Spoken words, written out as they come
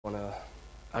I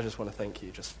just want to thank you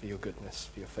just for your goodness,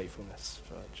 for your faithfulness,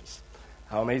 for just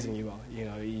how amazing you are. You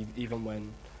know, even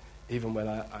when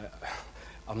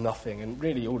I'm nothing, and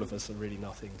really all of us are really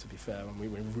nothing, to be fair, and we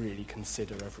really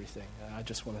consider everything. I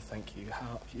just want to thank you,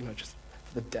 how, you know, just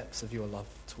for the depths of your love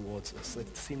towards us. There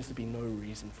seems to be no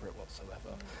reason for it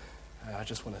whatsoever. I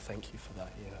just want to thank you for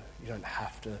that. You know, you don't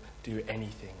have to do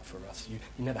anything for us. You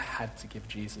never had to give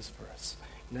Jesus for us.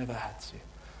 You never had to,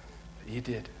 but you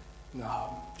did. No,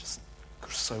 I'm just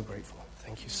so grateful.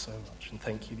 Thank you so much, and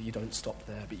thank you that you don't stop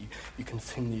there, but you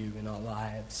continue in our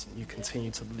lives, and you continue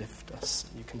to lift us,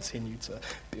 and you continue to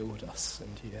build us,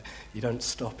 and you don't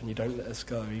stop and you don't let us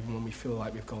go, even when we feel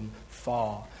like we've gone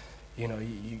far. You know,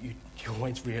 you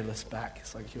always reel us back.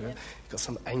 It's like you've got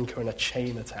some anchor and a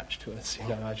chain attached to us. You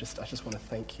know, I just want to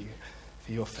thank you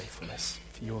for your faithfulness,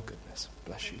 for your goodness.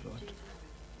 Bless you, Lord.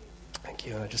 Thank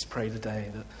you. And I just pray today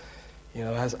that, you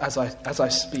know, as I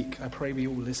speak, I pray we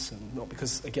all listen, not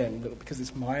because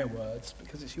it's my words,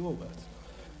 because it's your words.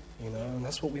 You know, and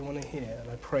that's what we want to hear. And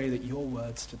I pray that your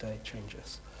words today change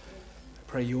us. I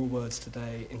pray your words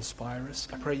today inspire us.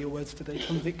 I pray your words today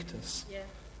convict us. Yeah.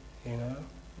 You know,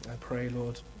 I pray,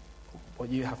 Lord, what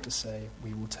you have to say,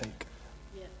 we will take.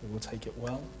 Yeah. We will take it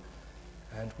well,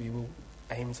 and we will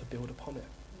aim to build upon it.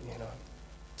 You know.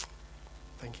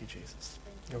 Thank you, Jesus.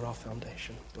 You're our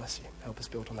foundation. Bless you. Help us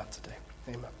build on that today.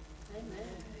 Amen. Amen.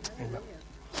 Amen.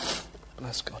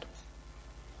 Bless God.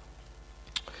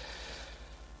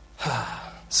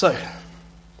 So,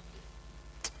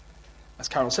 as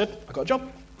Carol said, I got a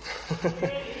job.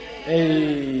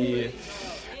 Hey.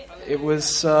 It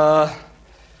was less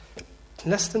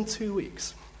than 2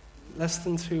 weeks. Less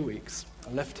than 2 weeks.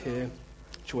 I left here,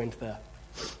 joined there.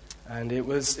 And it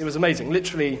was amazing.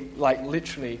 Literally,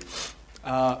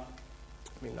 I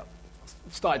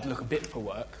started to look a bit for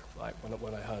work, like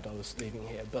when I heard I was leaving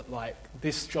here. But like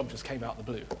this job just came out of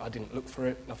the blue. I didn't look for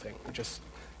it, nothing. It just,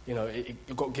 you know,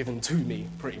 it got given to me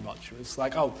pretty much. It was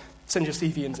like, oh, send your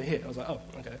CV into here. I was like, oh,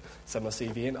 okay. Send my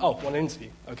CV in. Oh, want an interview?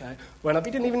 Okay. Well,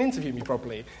 he didn't even interview me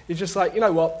properly. He's just like, you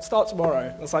know what? Start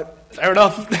tomorrow. I was like, fair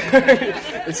enough.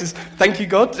 Thank you,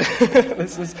 God.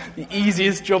 This is the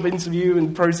easiest job interview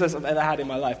and process I've ever had in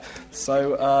my life.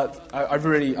 So I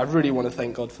really want to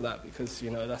thank God for that, because, you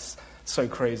know, that's so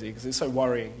crazy, because it's so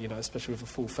worrying, you know, especially with a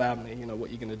full family, you know, what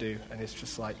you're going to do. And it's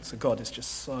just like, so God is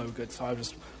just so good. So I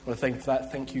just want to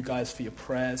thank you guys for your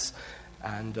prayers,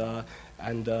 and you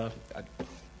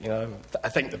know, I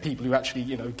thank the people who actually,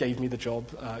 you know, gave me the job,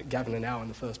 Gavin and Al, in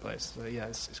the first place. So yeah,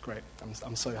 it's great.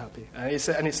 I'm so happy, and it's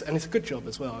a good job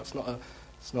as well. It's not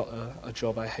a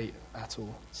job I hate at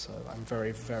all. So I'm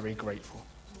very, very grateful,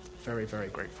 very, very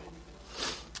grateful.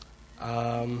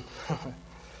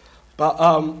 But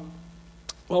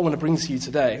what I want to bring to you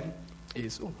today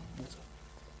is water.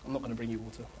 I'm not going to bring you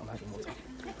water. I'm having water.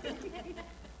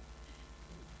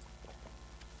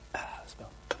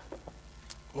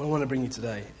 What I want to bring you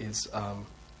today is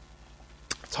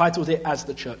titled it As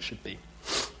the Church Should Be,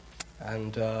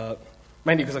 and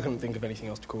mainly because I couldn't think of anything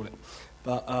else to call it,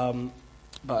 but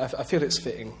I feel it's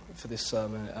fitting for this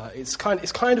sermon. It's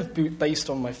kind of based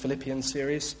on my Philippians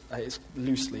series. It's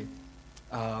loosely,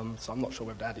 so I'm not sure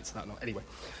whether to add it to that or not. Anyway,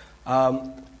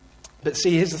 but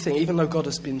see, here's the thing: even though God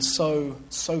has been so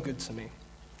good to me,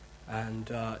 and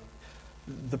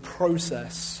the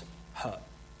process hurt.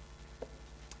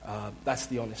 That's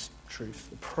the honest truth.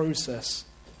 The process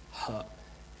hurt.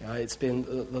 You know, it's been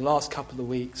the last couple of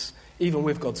weeks, even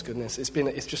with God's goodness, it's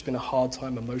just been a hard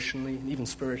time emotionally and even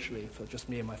spiritually for just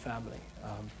me and my family.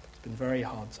 It's been a very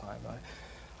hard time.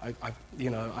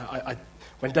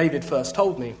 When David first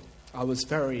told me, I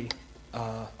was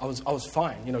I was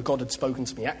fine. You know, God had spoken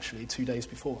to me actually 2 days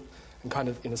before, and kind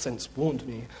of in a sense warned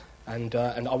me. And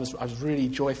I was really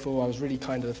joyful. I was really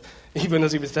kind of, even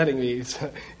as he was telling me,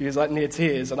 he was like near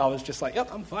tears, and I was just like,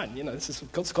 yep, I'm fine. You know,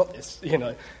 God's got this. You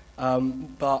know,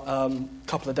 but a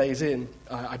couple of days in,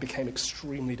 I became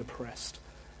extremely depressed,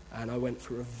 and I went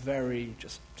through a very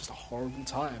just a horrible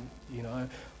time. You know,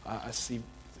 I see,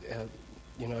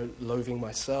 you know, loathing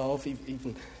myself,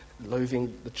 even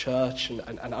loathing the church, and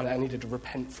I needed to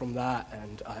repent from that,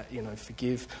 and you know,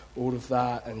 forgive all of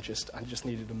that, and I just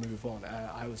needed to move on.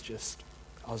 I was just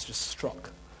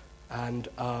struck, and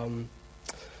I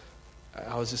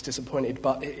was just disappointed.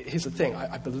 But here's the thing: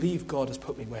 I believe God has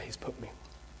put me where He's put me.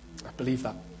 I believe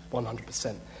that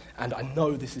 100%, and I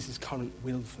know this is His current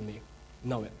will for me.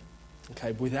 Know it,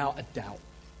 okay, without a doubt.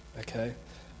 Okay.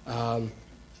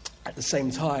 At the same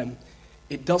time,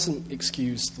 it doesn't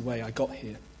excuse the way I got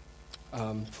here.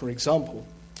 For example,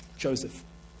 Joseph.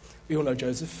 We all know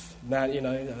Joseph, man, you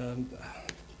know,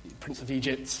 Prince of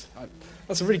Egypt.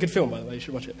 That's a really good film, by the way. You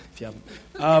should watch it if you haven't.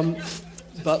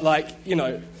 But like,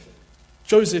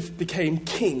 Joseph became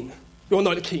king. Well,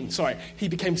 not a king, sorry. He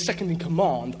became second in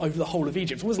command over the whole of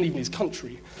Egypt. It wasn't even his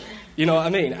country. You know what I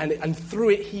mean? And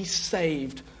through it, he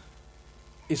saved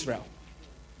Israel.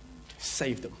 He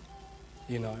saved them,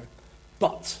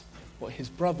 But what his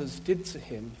brothers did to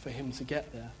him for him to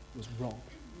get there was wrong.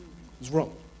 It was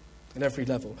wrong at every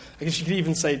level. I guess you could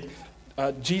even say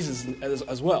Jesus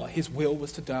as well. His will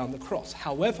was to die on the cross.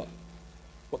 However,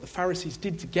 what the Pharisees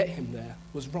did to get him there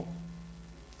was wrong.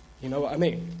 You know what I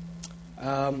mean?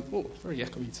 Very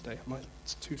echoey today.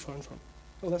 It's too far in front.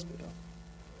 Oh, that's better.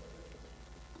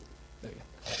 There we go.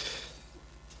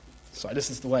 Sorry,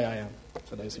 this is the way I am,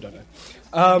 for those who don't know.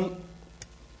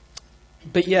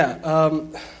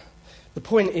 The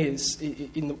point is,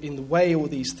 in the way all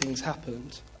these things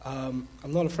happened, I'm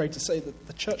not afraid to say that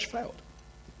the church failed.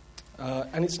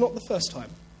 And it's not the first time,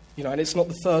 and it's not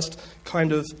the first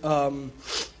kind of...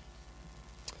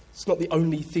 it's not the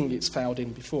only thing it's failed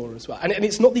in before as well. And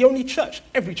it's not the only church.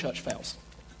 Every church fails.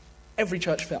 Every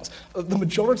church fails. The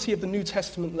majority of the New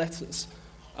Testament letters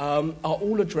are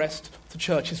all addressed to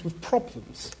churches with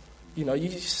problems. You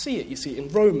see it. You see it in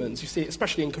Romans. You see it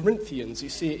especially in Corinthians. You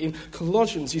see it in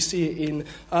Colossians. You see it in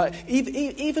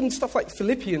even stuff like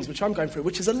Philippians, which I'm going through,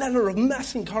 which is a letter of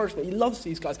mass encouragement. He loves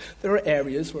these guys. There are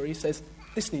areas where he says,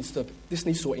 this needs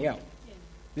sorting out. Yeah.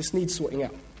 This needs sorting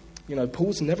out.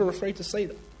 Paul's never afraid to say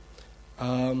that.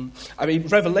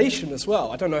 Revelation as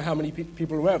well. I don't know how many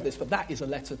people are aware of this, but that is a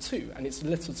letter too, and it's a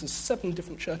letter to 7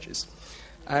 different churches.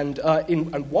 And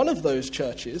in one of those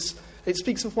churches, it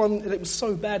speaks of one that it was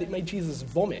so bad it made Jesus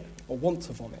vomit, or want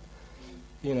to vomit.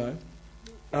 There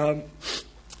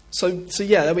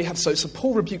we have. So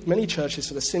Paul rebuked many churches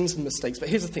for their sins and mistakes, but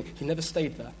here's the thing: he never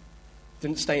stayed there.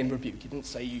 Didn't stay in rebuke. He didn't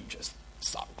say you just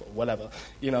suck or whatever.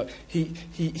 He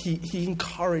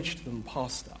encouraged them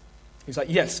past that. He's like,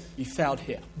 yes, you failed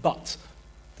here, but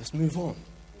let's move on.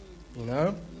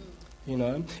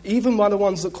 Even by the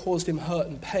ones that caused him hurt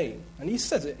and pain. And he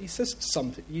says it. He says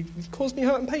something. You've caused me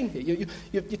hurt and pain here.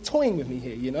 You're toying with me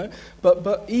here,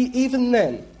 But even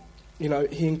then,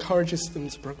 he encourages them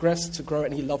to progress, to grow,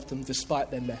 and he loved them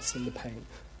despite their mess and the pain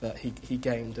that he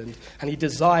gained. And he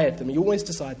desired them. He always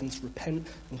desired them to repent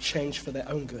and change for their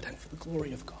own good and for the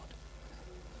glory of God.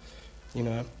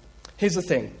 Here's the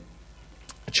thing.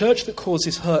 A church that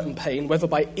causes hurt and pain, whether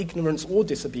by ignorance or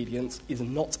disobedience, is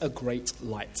not a great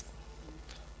light.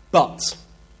 But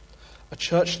a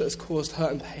church that has caused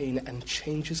hurt and pain and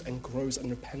changes and grows and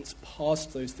repents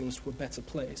past those things to a better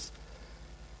place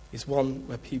is one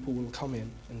where people will come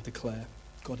in and declare,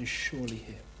 God is surely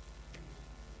here.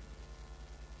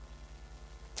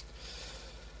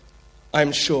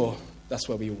 I'm sure that's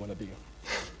where we all want to be.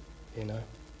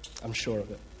 I'm sure of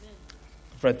it.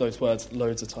 I've read those words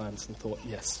loads of times and thought,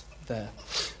 yes, there.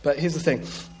 But here's the thing.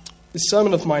 This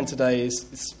sermon of mine today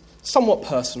is somewhat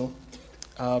personal.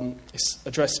 It's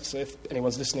addressed, so if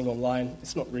anyone's listening online,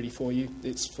 it's not really for you.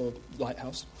 It's for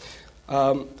Lighthouse.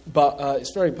 But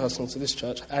it's very personal to this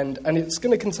church. And it's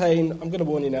going to contain, I'm going to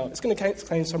warn you now, it's going to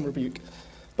contain some rebuke.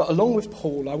 But along with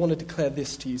Paul, I want to declare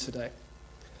this to you today.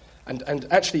 And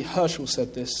actually, Herschel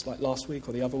said this like last week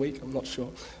or the other week. I'm not sure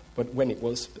when it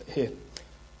was, but here.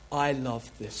 I love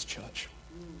this church.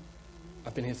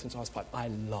 I've been here since I was 5. I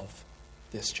love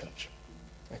this church.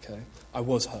 Okay? I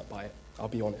was hurt by it, I'll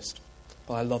be honest.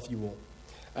 But I love you all.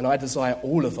 And I desire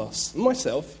all of us,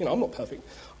 myself, I'm not perfect,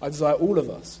 I desire all of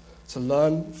us to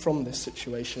learn from this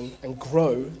situation and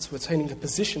grow to attaining a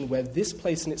position where this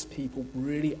place and its people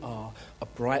really are a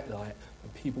bright light.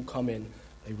 When people come in,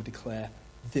 they will declare,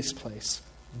 this place,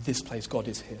 God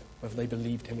is here. Whether they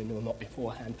believed him in or not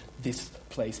beforehand, this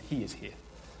place, he is here.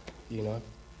 Do you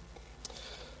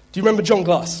remember John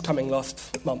Glass coming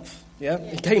last month? Yeah?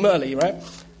 He came early, right?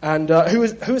 And who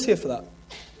was here for that?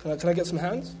 Can I get some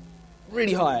hands?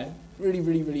 Really high. Really,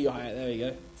 really, really high. There you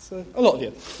go. So, a lot of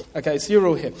you. Okay, so you're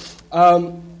all here.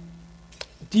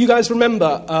 Do you guys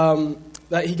remember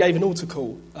that he gave an altar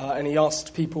call and he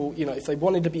asked people, if they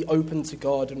wanted to be open to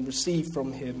God and receive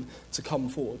from him to come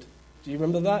forward? Do you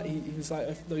remember that? He was like,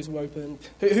 if those were open.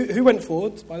 Who went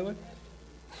forward, by the way?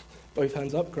 Both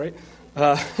hands up, great.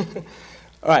 All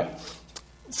right.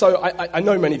 So I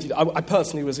know many of you. I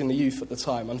personally was in the youth at the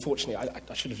time. Unfortunately,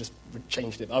 I should have just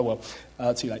changed it. Oh,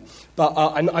 well, too late. But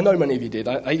I know many of you did.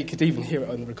 You could even hear it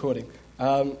on the recording.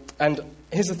 And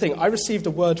here's the thing. I received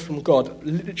a word from God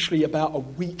literally about a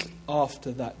week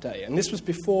after that day. And this was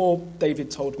before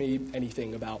David told me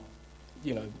anything about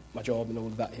my job and all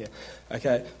of that here.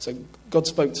 Okay, so God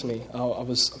spoke to me.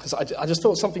 Because I just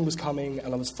thought something was coming,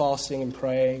 and I was fasting and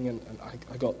praying, and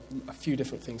I got a few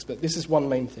different things. But this is one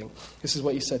main thing. This is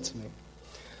what he said to me.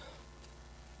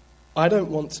 I don't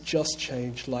want to just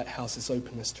change Lighthouse's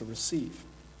openness to receive.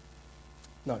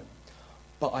 No.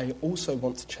 But I also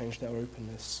want to change their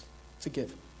openness to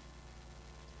give.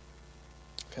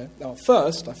 Okay. Now, at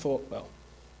first, I thought, well,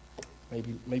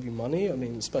 maybe money,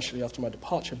 especially after my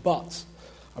departure, but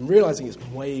I'm realizing it's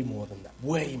way more than that,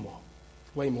 way more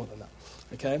than that,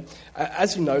 okay?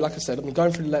 As you know, like I said, I've been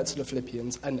going through the letter to the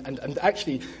Philippians, and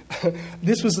actually,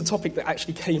 this was the topic that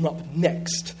actually came up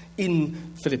next in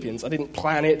Philippians. I didn't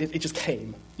plan it, it just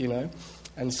came,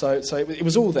 and so it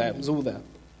was all there,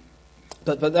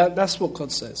 But that's what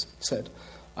God said.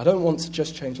 I don't want to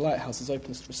just change Lighthouse's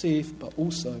openness to receive, but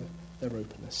also their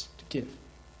openness to give.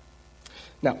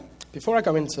 Now, before I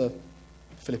go into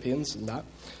Philippians and that,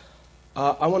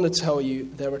 I want to tell you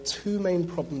there are two main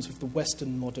problems with the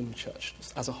Western modern church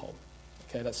as a whole.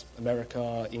 Okay, that's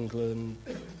America, England,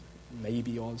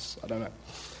 maybe Oz, I don't know.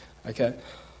 Okay.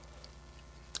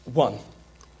 One.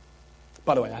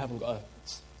 By the way, I haven't got a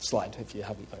slide if you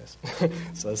haven't noticed.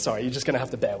 So sorry, you're just going to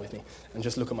have to bear with me and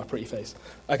just look at my pretty face.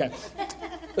 Okay.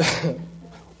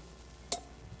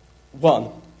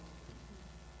 One.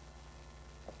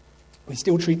 We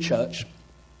still treat church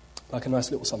like a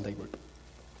nice little Sunday group.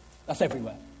 That's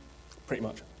everywhere, pretty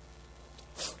much.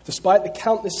 Despite the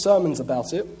countless sermons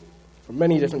about it, from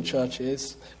many different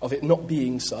churches, of it not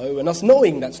being so, and us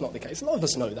knowing that's not the case. A lot of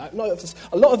us know that.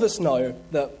 A lot of us know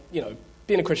that,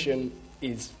 being a Christian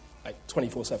is like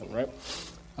 24/7, right?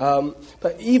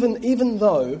 But even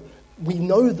though we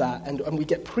know that and we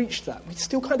get preached that, we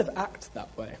still kind of act that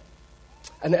way.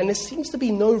 And there seems to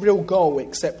be no real goal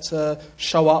except to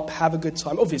show up, have a good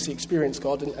time, obviously experience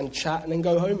God and chat and then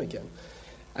go home again.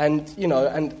 And,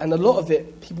 and a lot of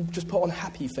it, people just put on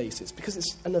happy faces because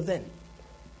it's an event,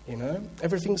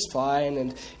 Everything's fine,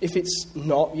 and if it's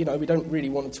not, we don't really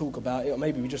want to talk about it, or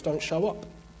maybe we just don't show up,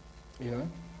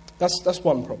 That's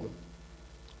one problem.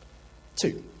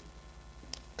 Two,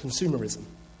 consumerism.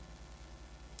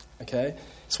 Okay?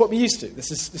 It's what we used to.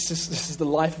 This is the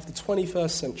life of the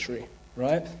 21st century.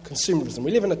 Right? Consumerism.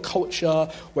 We live in a culture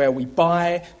where we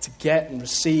buy to get and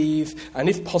receive, and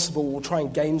if possible, we'll try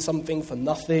and gain something for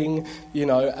nothing,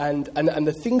 and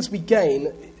the things we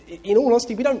gain, in all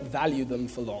honesty, we don't value them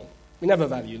for long. We never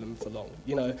value them for long,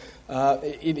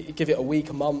 give it a week,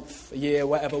 a month, a year,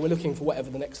 whatever. We're looking for whatever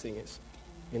the next thing is,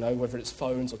 whether it's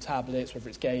phones or tablets, whether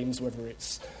it's games, whether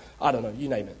it's, I don't know, you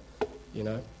name it,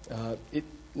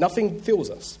 nothing fills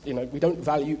us, we don't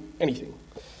value anything.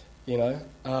 At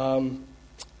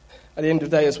the end of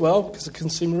the day as well, because of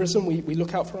consumerism, we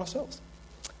look out for ourselves.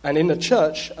 And in the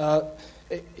church,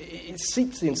 it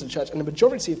seeps into the church, and the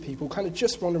majority of people kind of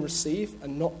just want to receive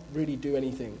and not really do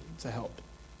anything to help.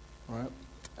 Right?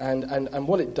 And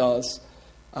what it does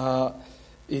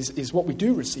is what we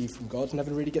do receive from God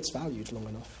never really gets valued long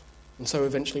enough. And so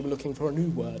eventually we're looking for a new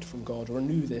word from God, or a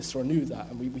new this, or a new that,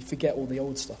 and we forget all the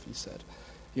old stuff he said.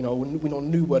 We want a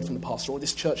new word from the pastor, or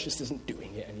this church just isn't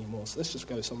doing it anymore, so let's just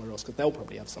go somewhere else, because they'll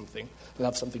probably have something. They'll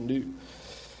have something new.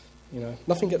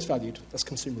 Nothing gets valued. That's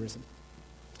consumerism.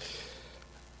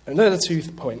 And they're the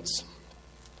 2 points.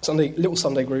 Little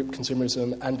Sunday group,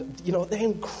 consumerism, and, they're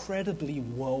incredibly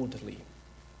worldly,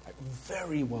 like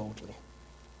very worldly,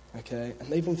 okay? And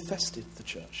they've infested the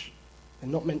church. They're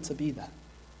not meant to be that.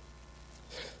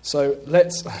 So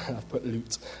I've put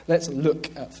let's look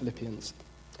at Philippians.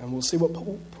 And we'll see what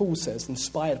Paul says,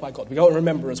 inspired by God. We've got to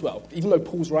remember as well, even though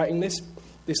Paul's writing this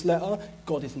letter,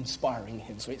 God is inspiring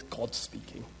him, so it's God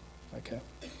speaking. Okay.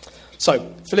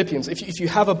 So Philippians, if you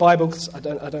have a Bible, because I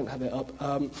don't have it up.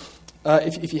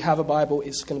 If you have a Bible,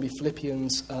 it's going to be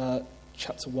Philippians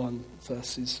chapter 1,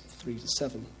 verses 3 to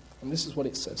 7, and this is what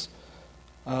it says.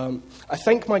 I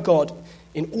thank my God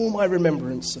in all my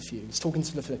remembrance of you. It's talking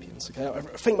to the Philippians, okay? I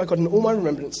thank my God in all my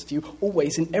remembrance of you,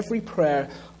 always in every prayer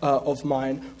of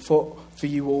mine for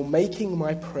you all, making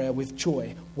my prayer with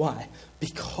joy. Why?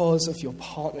 Because of your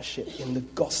partnership in the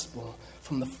gospel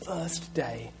from the first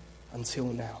day until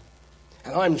now.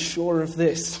 And I'm sure of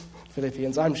this,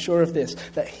 Philippians, I'm sure of this,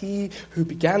 that he who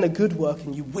began a good work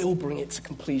in you will bring it to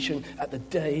completion at the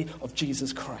day of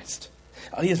Jesus Christ.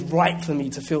 It is right for me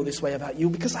to feel this way about you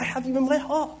because I have you in my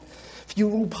heart. For you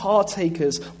are all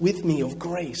partakers with me of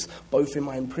grace, both in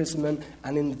my imprisonment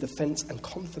and in the defense and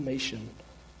confirmation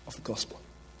of the gospel.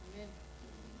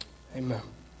 Amen.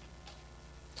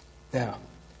 Now,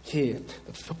 here,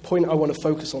 the point I want to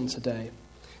focus on today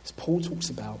is Paul talks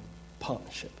about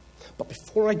partnership. But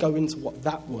before I go into what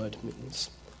that word means,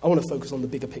 I want to focus on the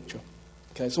bigger picture.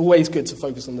 Okay, it's always good to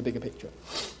focus on the bigger picture.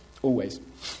 Always.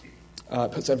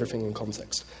 Puts everything in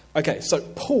context. Okay, so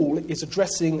Paul is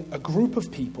addressing a group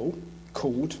of people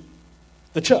called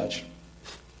the church.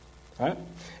 Right?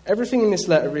 Everything in this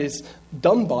letter is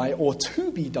done by, or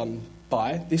to be done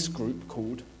by, this group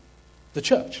called the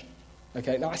church.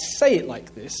 Okay, now I say it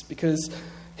like this because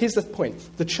here's the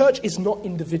point. The church is not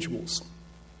individuals.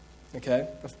 Okay,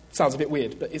 that sounds a bit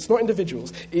weird, but it's not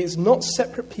individuals. It is not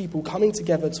separate people coming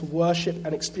together to worship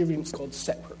and experience God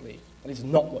separately. That is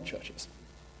not what church is.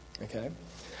 Okay?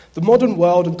 The modern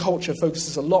world and culture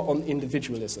focuses a lot on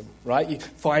individualism, right? You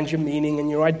find your meaning and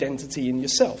your identity in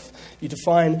yourself. You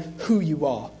define who you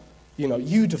are. You know,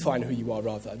 you define who you are,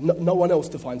 rather. No one else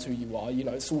defines who you are. You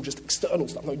know, it's all just external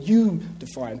stuff. No, you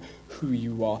define who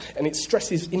you are. And it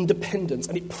stresses independence,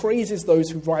 and it praises those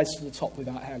who rise to the top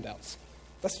without handouts.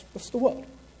 That's the world.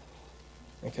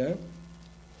 Okay?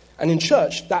 And in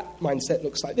church, that mindset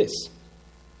looks like this.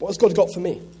 What has God got for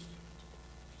me?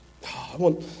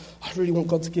 I really want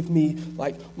God to give me,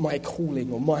 like, my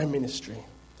calling or my ministry.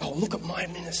 Oh, look at my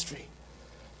ministry.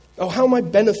 Oh, how am I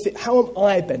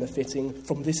benefiting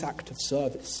from this act of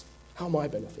service? How am I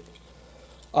benefiting?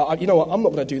 You know what? I'm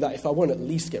not going to do that if I won't at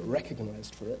least get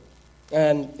recognized for it.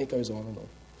 And it goes on and on.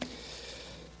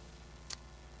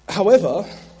 However,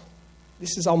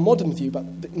 this is our modern view, but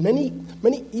many,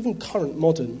 even current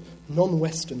modern,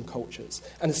 non-Western cultures,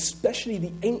 and especially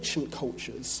the ancient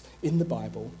cultures in the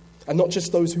Bible, and not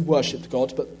just those who worshipped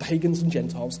God, but pagans and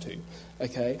Gentiles too,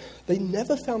 okay, they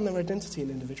never found their identity in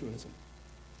individualism.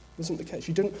 It wasn't the case.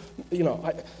 I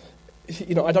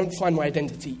don't find my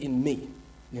identity in me,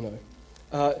 you know.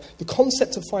 The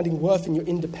concept of finding worth in your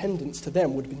independence to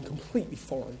them would have been completely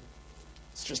foreign.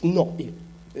 It's just not it.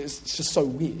 It's just so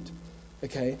weird.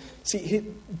 Okay? See,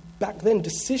 back then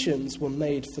decisions were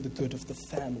made for the good of the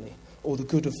family, or the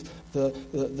good of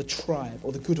the tribe,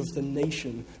 or the good of the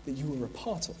nation that you were a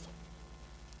part of.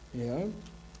 You know?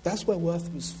 That's where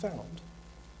worth was found.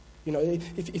 You know,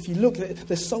 if you look,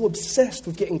 they're so obsessed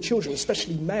with getting children,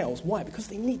 especially males. Why? Because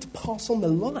they need to pass on the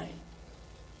line.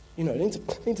 You know,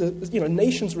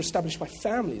 nations were established by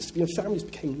families. You know, families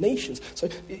became nations. So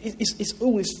it's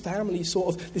all this family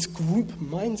sort of, this group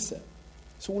mindset.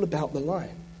 It's all about the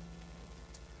line.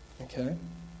 Okay?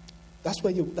 That's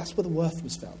where the worth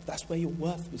was found. That's where your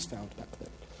worth was found back then.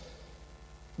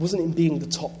 It wasn't in being the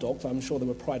top dog. I'm sure there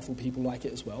were prideful people like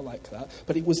it as well, like that.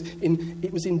 But it was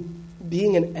in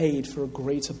being an aid for a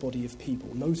greater body of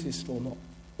people, noticed or not.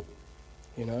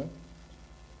 You know?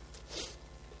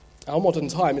 Our modern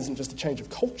time isn't just a change of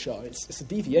culture. It's a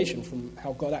deviation from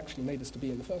how God actually made us to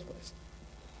be in the first place.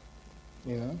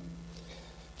 You know?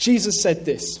 Jesus said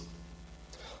this: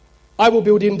 I will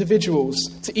build individuals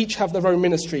to each have their own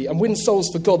ministry and win souls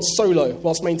for God solo,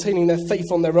 whilst maintaining their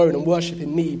faith on their own and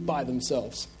worshipping me by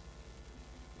themselves.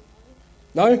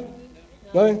 No?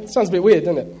 No? It sounds a bit weird,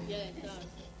 doesn't it? Yeah, it does.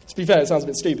 To be fair, it sounds a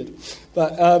bit stupid.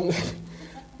 But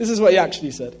this is what he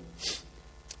actually said.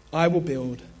 I will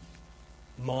build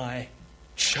my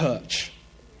church,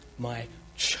 my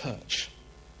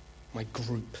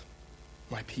group,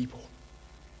 my people.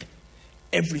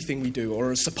 Everything we do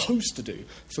or are supposed to do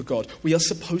for God, we are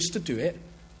supposed to do it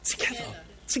together,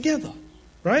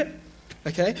 right?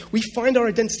 Okay? We find our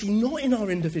identity not in our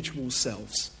individual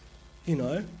selves, you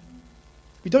know.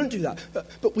 We don't do that.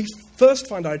 But we first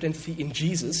find our identity in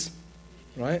Jesus,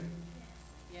 right?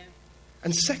 Yeah.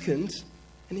 And second,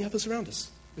 in the others around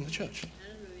us, in the church.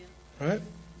 Hallelujah. Right?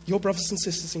 Your brothers and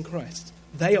sisters in Christ,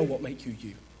 they are what make you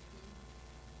you.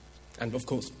 And of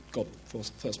course, God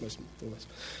first, most and foremost.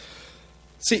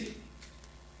 See,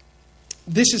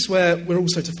 this is where we're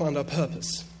also to find our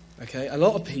purpose, okay? A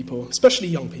lot of people, especially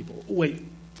young people, always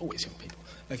young people,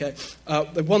 okay?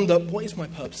 They wonder, what is my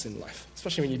purpose in life?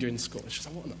 Especially when you're doing school. It's just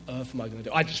like, what on earth am I going to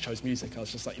do? I just chose music. I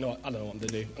was just like, you know what, I don't know what I'm going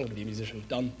to do. I'm going to be a musician.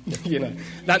 Done. You know,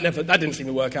 that didn't seem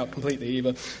to work out completely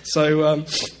either. So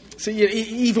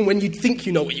even when you think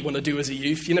you know what you want to do as a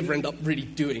youth, you never end up really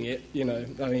doing it, you know.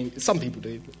 I mean, some people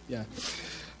do, but yeah.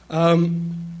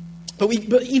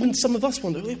 But even some of us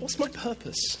wonder, what's my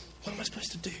purpose? What am I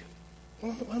supposed to do?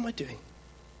 What am I doing?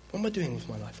 What am I doing with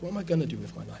my life? What am I going to do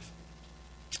with my life?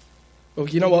 Well,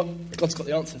 you know what? God's got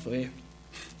the answer for you.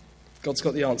 God's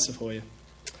got the answer for you.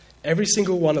 Every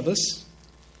single one of us,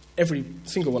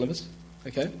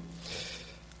 okay?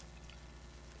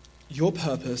 Your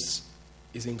purpose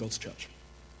is in God's church.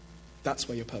 That's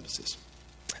where your purpose is.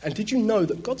 And did you know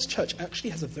that God's church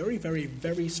actually has a very, very,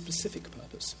 very specific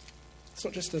purpose? It's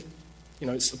not just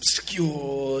it's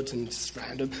obscured and just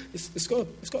random. It's got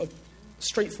a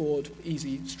straightforward,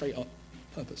 easy, straight up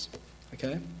purpose.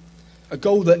 Okay? A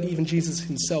goal that even Jesus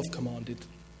himself commanded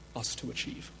us to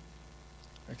achieve.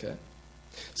 Okay?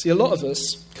 See, a lot of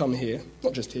us come here,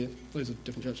 not just here, loads of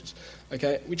different churches,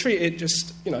 okay? We treat it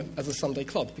just, as a Sunday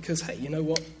club because, hey, you know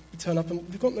what? We turn up and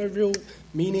we've got no real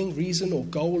meaning, reason, or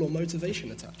goal or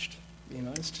motivation attached.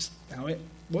 It's just how it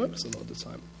works a lot of the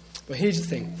time. But here's the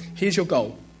thing. Here's your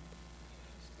goal.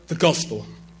 The gospel.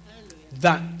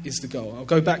 That is the goal.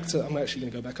 I'm actually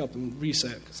going to go back up and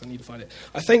reset it because I need to find it.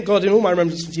 I thank God in all my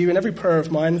remembrance of you and every prayer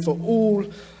of mine for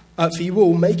you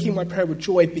all, making my prayer with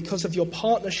joy because of your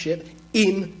partnership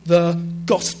in the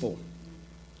gospel.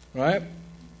 Right?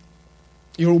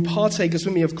 You're all partakers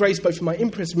with me of grace, both in my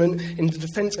imprisonment, in the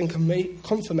defense and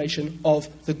confirmation of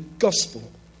the gospel.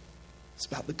 It's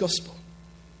about the gospel.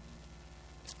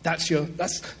 That's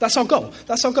our goal.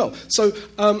 That's our goal. So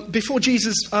before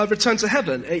Jesus returned to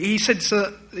heaven, he said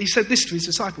this to his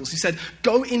disciples. He said,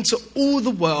 "Go into all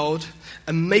the world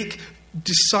and make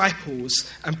disciples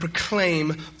and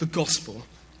proclaim the gospel."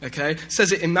 Okay, it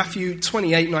says it in Matthew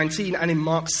 28:19 and in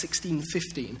Mark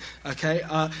 16:15. Okay,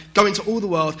 go into all the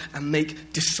world and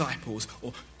make disciples,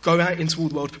 or go out into all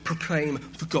the world, proclaim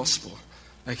the gospel.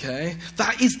 Okay,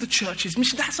 that is the church's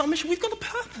mission. That's our mission. We've got a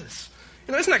purpose.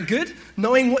 Isn't that good?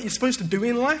 Knowing what you're supposed to do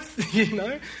in life,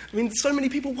 so many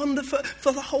people wonder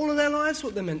for the whole of their lives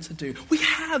what they're meant to do. We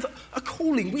have a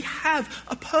calling. We have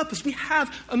a purpose. We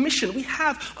have a mission. We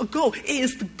have a goal. It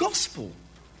is the gospel.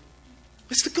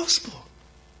 It's the gospel.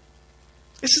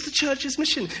 This is the church's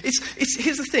mission.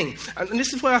 Here's the thing, and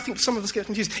this is where I think some of us get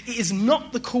confused. It is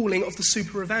not the calling of the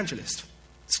super evangelist.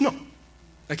 It's not.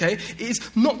 Okay? It is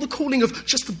not the calling of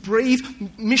just a brave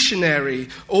missionary,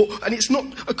 and it's not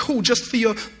a call just for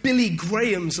your Billy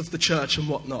Grahams of the church and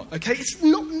whatnot. Okay? It's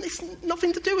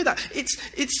nothing to do with that.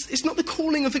 It's not the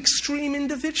calling of extreme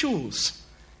individuals.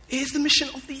 It is the mission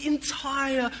of the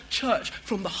entire church,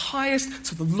 from the highest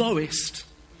to the lowest.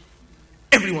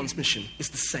 Everyone's mission is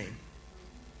the same.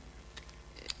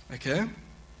 Okay?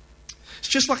 It's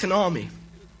just like an army,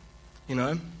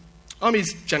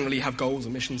 Armies generally have goals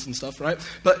and missions and stuff, right?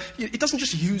 But it doesn't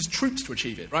just use troops to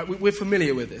achieve it, right? We're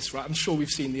familiar with this, right? I'm sure we've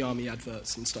seen the army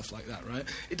adverts and stuff like that, right?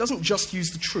 It doesn't just use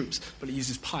the troops, but it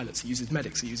uses pilots, it uses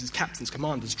medics, it uses captains,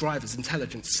 commanders, drivers,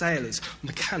 intelligence, sailors,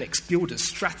 mechanics, builders,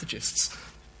 strategists,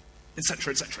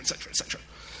 etc., etc., etc., etc.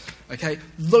 Okay?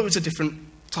 Loads of different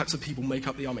types of people make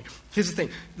up the army. Here's the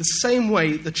thing. The same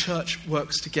way the church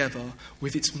works together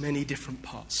with its many different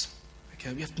parts.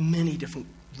 Okay? We have many different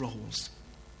roles.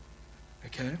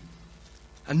 Okay?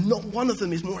 And not one of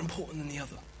them is more important than the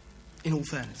other, in all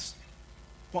fairness.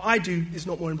 What I do is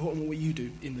not more important than what you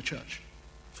do in the church,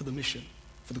 for the mission,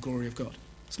 for the glory of God.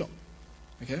 It's not.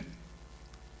 Okay?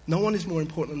 No one is more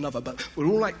important than another, but we're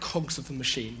all like cogs of the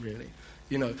machine, really,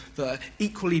 that are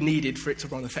equally needed for it to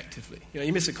run effectively.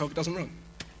 You miss a cog, it doesn't run.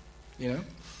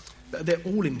 They're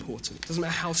all important. It doesn't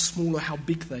matter how small or how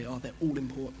big they are, they're all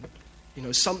important.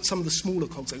 Some of the smaller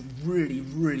cogs are really,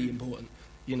 really important.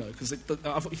 Because if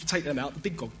you take them out, the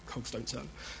big cogs don't turn.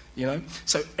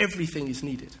 So everything is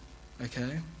needed.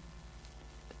 Okay?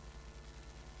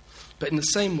 But in the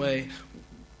same way,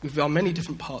 with our many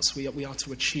different parts, we are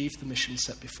to achieve the mission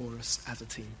set before us as a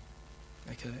team.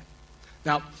 Okay?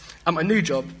 Now, at my new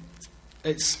job,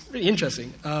 it's really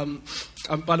interesting.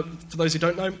 But for those who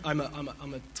don't know, I'm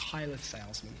a tile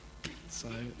salesman. So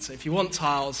if you want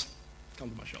tiles, come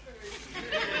to my shop.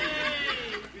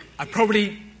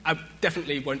 I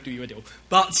definitely won't do you a deal.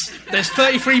 But there's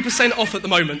 33% off at the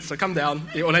moment, so come down.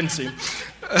 It will end soon.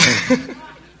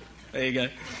 There you go.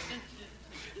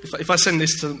 If I send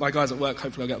this to my guys at work,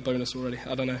 hopefully I'll get a bonus already.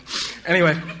 I don't know.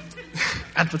 Anyway,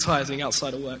 advertising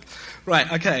outside of work.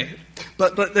 Right, okay.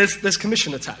 But there's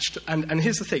commission attached. And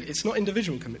here's the thing. It's not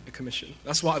individual commission.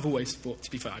 That's what I've always thought. To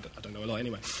be fair, I don't know a lot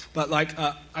anyway. But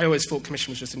I always thought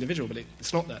commission was just individual, but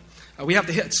it's not that. We have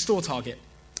to hit a store target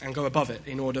and go above it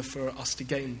in order for us to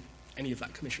gain any of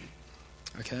that commission.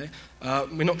 Okay?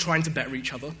 We're not trying to better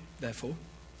each other, therefore.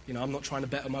 I'm not trying to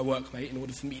better my workmate in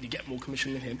order for me to get more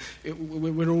commission than him.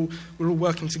 We're all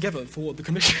working together for the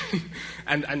commission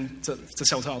and to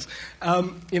sell tiles. At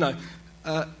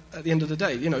the end of the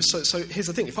day, so here's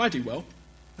the thing. If I do well,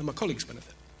 then my colleagues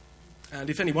benefit. And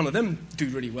if any one of them do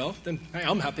really well, then, hey,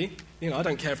 I'm happy. I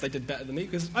don't care if they did better than me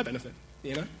because I benefit,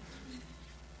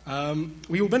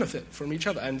 We all benefit from each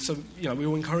other, and so we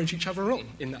all encourage each other on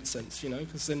in that sense,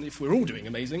 because then if we're all doing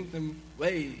amazing, then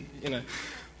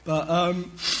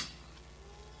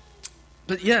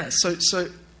but yeah, so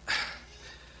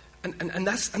and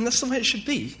that's the way it should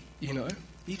be,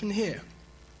 even here,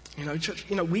 church,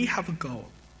 we have a goal,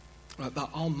 right, that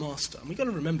our master, and we've got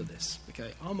to remember this,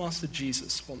 okay, our master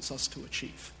Jesus wants us to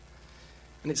achieve,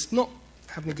 and it's not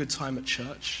having a good time at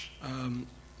church.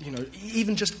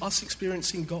 even just us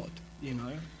experiencing God,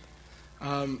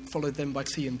 followed then by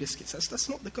tea and biscuits. That's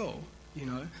not the goal,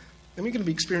 Then we're going to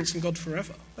be experiencing God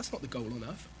forever. That's not the goal on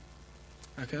earth.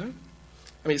 Okay?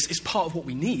 I mean, it's part of what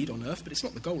we need on earth, but it's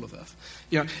not the goal of earth.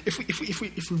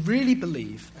 If we really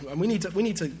believe, and we need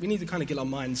to kind of get our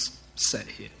minds set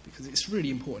here, because it's really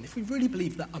important. If we really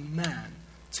believe that a man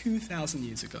 2,000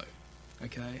 years ago,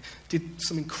 did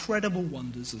some incredible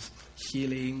wonders of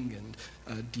healing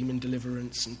and demon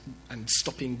deliverance and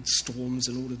stopping storms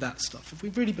and all of that stuff, if we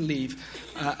really believe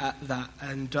at that,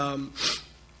 and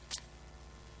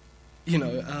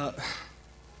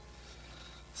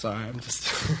sorry, I'm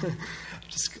just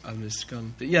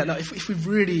gone. But yeah, no. If we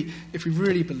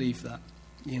really believe that,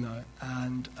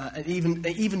 and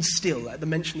even still, at the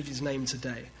mention of his name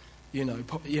today,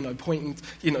 pointing,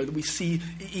 that we see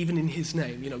even in his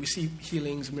name, we see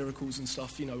healings and miracles and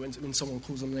stuff, when someone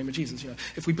calls on the name of Jesus,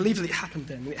 if we believe that it happened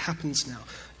then, and it happens now,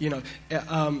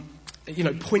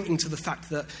 pointing to the fact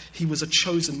that he was a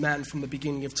chosen man from the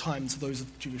beginning of time to those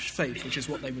of the Jewish faith, which is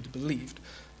what they would have believed.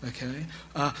 Okay?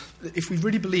 If we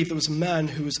really believe there was a man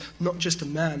who was not just a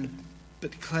man,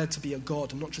 but declared to be a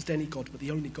God, and not just any God, but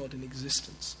the only God in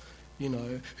existence,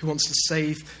 who wants to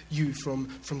save you from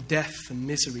death and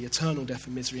misery, eternal death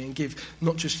and misery, and give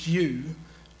not just you,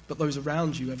 but those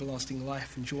around you everlasting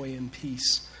life and joy and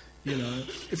peace.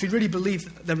 If we really believe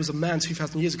that there was a man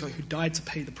 2,000 years ago who died to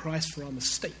pay the price for our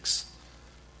mistakes,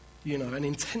 an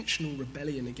intentional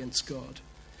rebellion against God,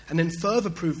 and then further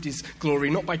proved his glory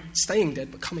not by staying dead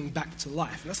but coming back to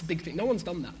life. And that's a big thing. No one's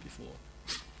done that before.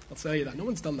 I'll tell you that. No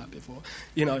one's done that before.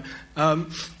 But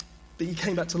he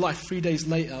came back to life 3 days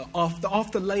later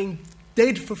after laying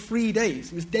dead for 3 days.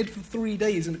 He was dead for 3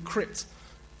 days in a crypt.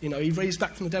 He raised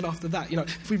back from the dead after that.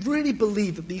 If we really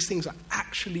believe that these things are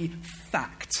actually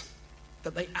fact,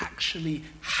 that they actually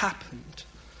happened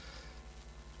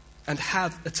and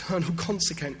have eternal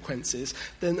consequences,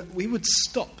 then we would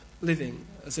stop living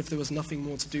as if there was nothing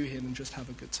more to do here than just have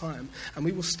a good time. And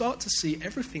we will start to see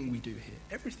everything we do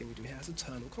here has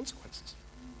eternal consequences.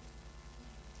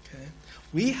 Okay?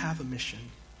 We have a mission.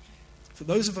 For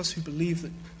those of us who believe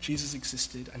that Jesus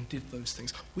existed and did those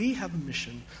things, we have a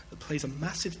mission that plays a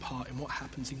massive part in what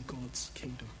happens in God's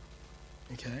kingdom.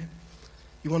 Okay?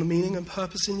 You want a meaning and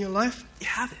purpose in your life? You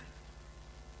have it.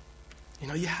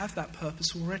 You have that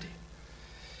purpose already.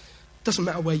 Doesn't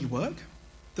matter where you work.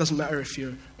 Doesn't matter if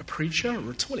you're a preacher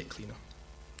or a toilet cleaner.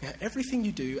 Everything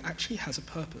you do actually has a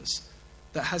purpose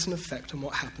that has an effect on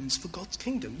what happens for God's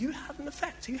kingdom. You have an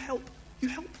effect. You help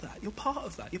that. You're part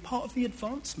of that. You're part of the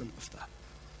advancement of that.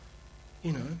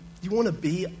 You want to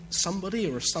be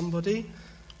somebody or a somebody.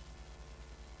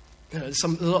 A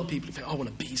lot of people think, I want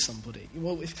to be somebody.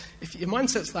 Well, if your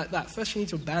mindset's like that, first you need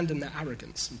to abandon that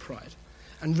arrogance and pride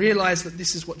and realize that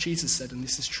this is what Jesus said and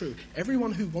this is true.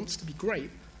 Everyone who wants to be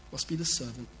great must be the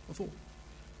servant of all.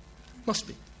 Must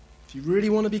be. If you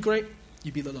really want to be great,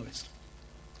 you be the lowest.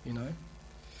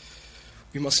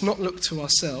 We must not look to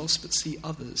ourselves, but see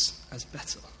others as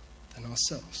better than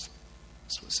ourselves.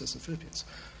 That's what it says in Philippians.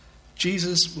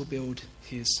 Jesus will build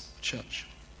his church.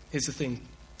 Here's the thing,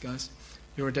 guys.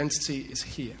 Your identity is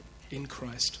here, in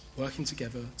Christ, working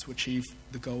together to achieve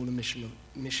the goal and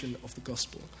mission of the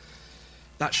gospel.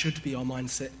 That should be our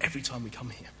mindset every time we come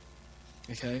here.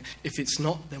 Okay? If it's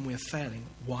not, then we're failing.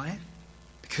 Why?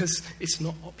 Because it's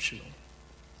not optional.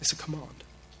 It's a command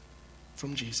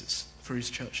from Jesus for his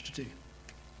church to do.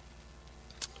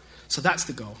 So that's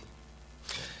the goal.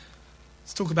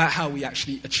 Let's talk about how we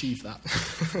actually achieve that.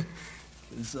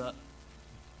 Because,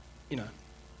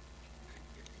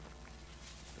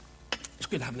 it's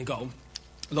good having a goal.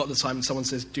 A lot of the time someone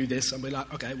says, do this, and we're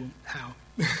like, okay, well, how?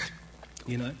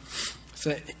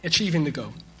 So achieving the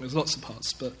goal. There's lots of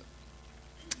parts, but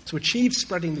to achieve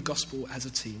spreading the gospel as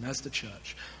a team, as the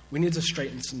church, we need to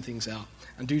straighten some things out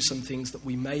and do some things that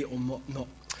we may or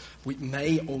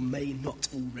may not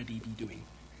already be doing.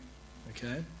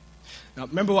 Okay? Now,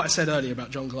 remember what I said earlier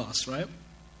about John Glass, right?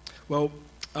 Well,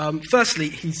 firstly,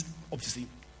 he's obviously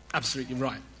absolutely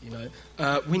right.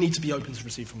 We need to be open to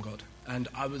receive from God, and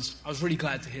I was really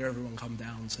glad to hear everyone come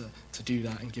down to do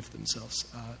that and give themselves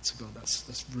to God.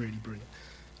 That's really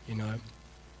brilliant.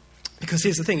 Because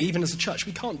here's the thing: even as a church,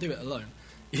 we can't do it alone.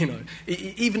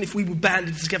 Even if we were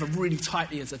banded together really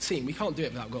tightly as a team, we can't do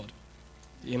it without God.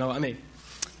 You know what I mean,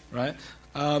 right?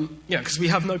 Because we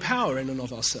have no power in and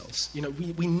of ourselves.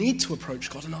 We need to approach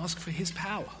God and ask for his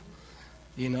power.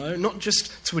 Not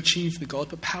just to achieve the God,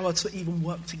 but power to even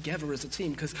work together as a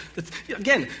team. Because,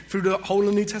 again, through the whole of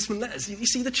the New Testament letters, you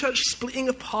see the church splitting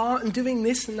apart and doing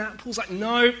this and that. Paul's like,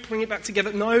 no, bring it back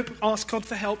together. No, ask God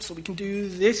for help so we can do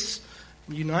this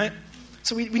and unite.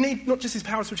 So we need not just his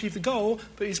power to achieve the goal,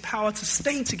 but his power to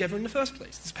stay together in the first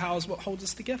place. This power is what holds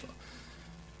us together.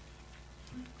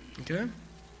 Okay?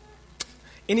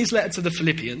 In his letter to the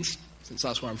Philippians, since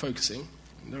that's where I'm focusing,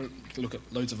 you can look at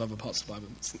loads of other parts of the Bible,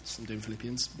 since I'm doing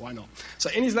Philippians, why not? So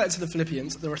in his letter to the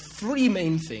Philippians, there are three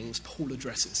main things Paul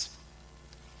addresses.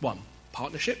 1,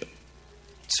 partnership.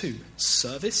 2,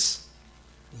 service.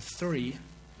 And 3,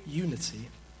 unity.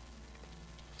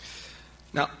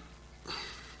 Now,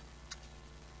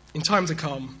 in time to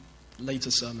come,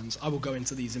 later sermons, I will go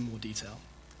into these in more detail,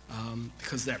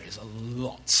 because there is a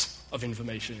lot of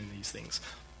information in these things.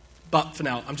 But for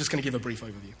now, I'm just going to give a brief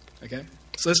overview, okay?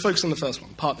 So let's focus on the first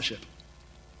one, partnership.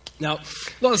 Now,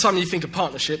 a lot of the time when you think of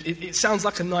partnership, it sounds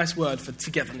like a nice word for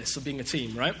togetherness, or being a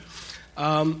team, right?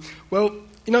 Well,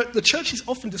 you know, the church is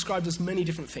often described as many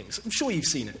different things. I'm sure you've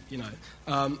seen it, you know.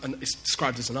 And it's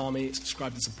described as an army, it's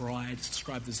described as a bride, it's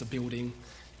described as a building.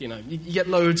 You know, you get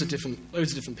loads of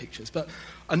different pictures. But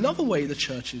another way the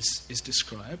church is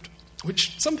described,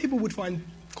 which some people would find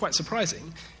quite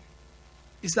surprising,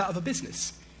 is that of a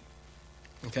business.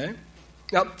 Okay?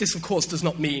 Now, this, of course, does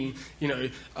not mean,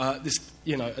 it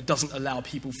doesn't allow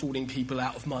people fooling people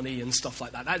out of money and stuff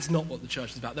like that. That's not what the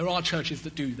church is about. There are churches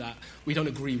that do that. We don't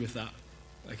agree with that.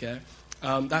 Okay?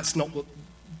 That's not what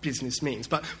business means.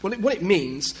 But what it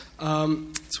means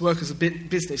to work as a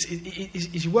business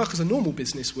is you work as a normal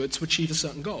business would to achieve a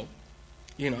certain goal,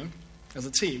 you know, as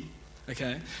a team.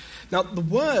 Okay? Now, the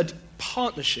word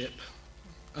partnership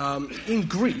in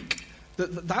Greek,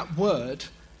 that word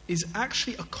is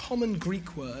actually a common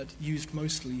Greek word used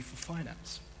mostly for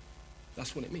finance.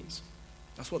 That's what it means.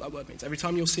 That's what that word means. Every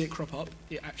time you'll see it crop up,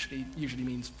 it actually usually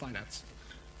means finance.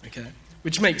 Okay?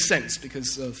 Which makes sense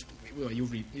because if you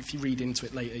read into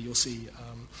it later, you'll see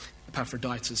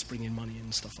Epaphroditus bring in money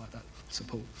and stuff like that. So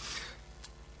Paul.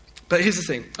 But here's the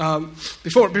thing.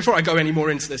 Before I go any more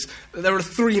into this, there are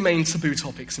 3 main taboo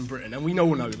topics in Britain, and we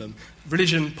all know them.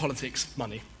 Religion, politics,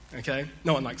 money. Okay?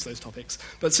 No one likes those topics.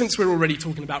 But since we're already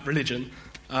talking about religion,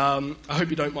 I hope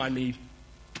you don't mind me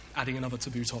adding another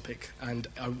taboo topic, and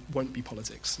I won't be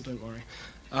politics, so don't worry.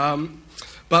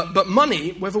 But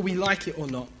money, whether we like it or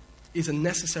not, is a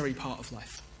necessary part of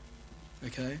life.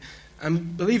 Okay?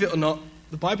 And believe it or not,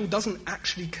 the Bible doesn't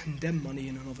actually condemn money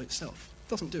in and of itself. It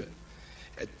doesn't do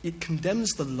it. It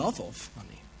condemns the love of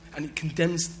money, and it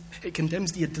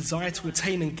condemns the desire to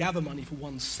attain and gather money for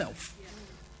oneself.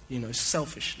 You know,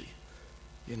 selfishly,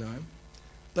 you know.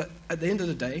 But at the end of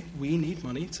the day, we need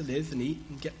money to live and eat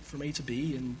and get from A to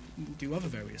B and do other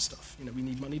various stuff. You know, we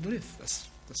need money to live. That's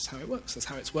how it works. That's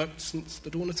how it's worked since the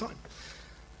dawn of time.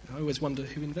 I always wonder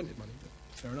who invented money,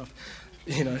 but fair enough.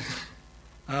 You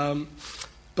know.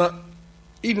 But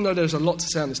even though there's a lot to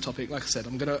say on this topic, like I said,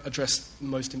 I'm going to address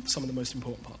some of the most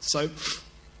important parts. So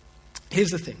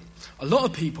here's the thing. A lot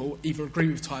of people either agree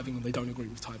with tithing or they don't agree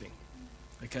with tithing.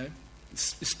 Okay?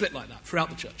 It's split like that throughout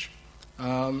the church.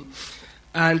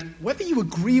 And whether you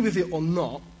agree with it or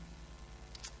not,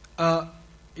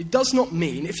 it does not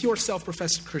mean, if you're a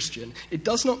self-professed Christian, it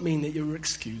does not mean that you're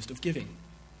excused of giving.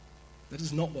 That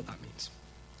is not what that means.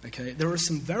 Okay? There are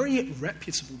some very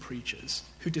reputable preachers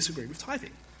who disagree with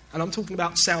tithing. And I'm talking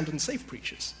about sound and safe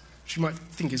preachers, which you might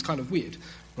think is kind of weird,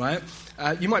 right?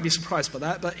 You might be surprised by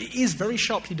that, but it is very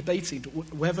sharply debated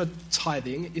whether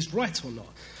tithing is right or not.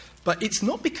 But it's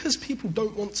not because people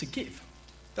don't want to give.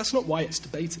 That's not why it's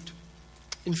debated.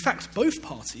 In fact, both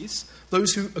parties,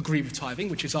 those who agree with tithing,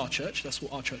 which is our church, that's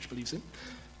what our church believes in,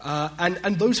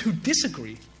 and those who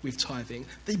disagree with tithing,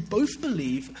 they both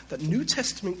believe that New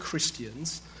Testament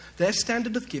Christians, their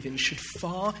standard of giving should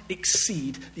far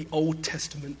exceed the Old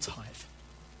Testament tithe.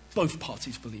 Both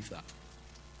parties believe that.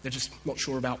 They're just not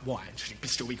sure about why. Should it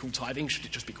still be called tithing? Should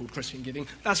it just be called Christian giving?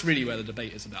 That's really where the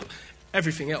debate is about.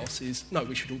 Everything else is, no,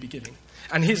 we should all be giving.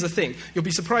 And here's the thing. You'll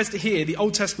be surprised to hear the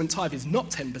Old Testament tithe is not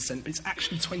 10%, but it's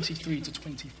actually 23 to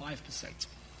 25%.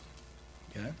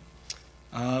 Yeah?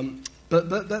 But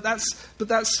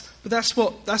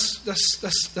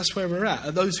that's where we're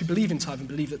at. Those who believe in tithing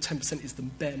believe that 10% is the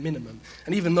bare minimum.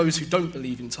 And even those who don't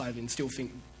believe in tithing still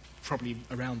think probably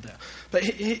around there. But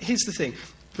here's the thing.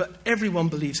 But everyone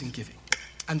believes in giving.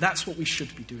 And that's what we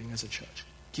should be doing as a church.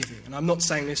 Giving. And I'm not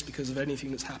saying this because of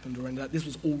anything that's happened or any of that. This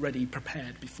was already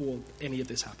prepared before any of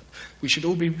this happened. We should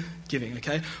all be giving,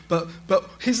 okay? But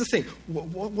here's the thing.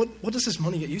 What does this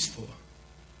money get used for?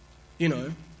 You know,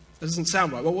 that doesn't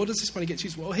sound right. Well, what does this money get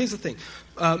used for? Well, here's the thing.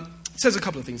 It says a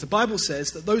couple of things. The Bible says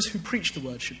that those who preach the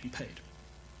word should be paid.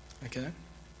 Okay?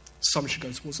 Some should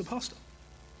go towards the pastor.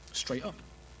 Straight up.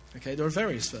 Okay? There are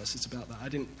various verses about that. I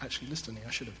didn't actually list any. I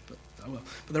should have, but oh well.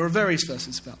 But there are various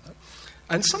verses about that.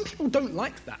 And some people don't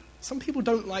like that. Some people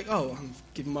don't like, oh, I'm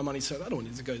giving my money, so I don't want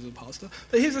it to go to the pastor.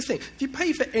 But here's the thing. If you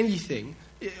pay for anything,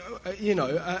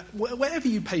 whatever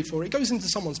you pay for, it goes into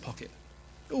someone's pocket.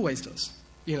 It always does.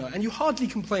 And you hardly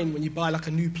complain when you buy like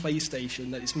a new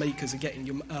PlayStation that its makers are getting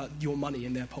your money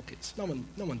in their pockets. No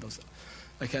one does that.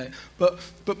 Okay, but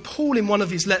Paul in one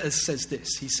of his letters says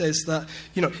this. He says that,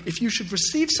 if you should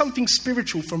receive something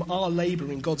spiritual from our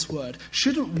labour in God's word,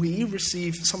 shouldn't we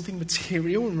receive something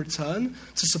material in return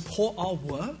to support our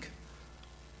work?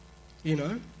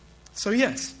 So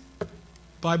yes, the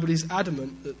Bible is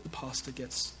adamant that the pastor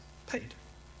gets paid,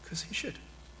 because he should.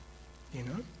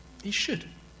 He should.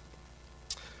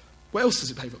 What else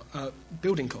does it pay for?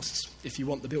 Building costs, if you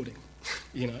want the building,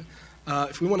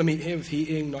 If we want to meet here with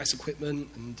heating, nice equipment,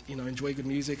 and enjoy good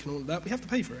music and all of that, we have to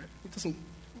pay for it. It doesn't,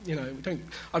 we don't.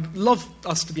 I'd love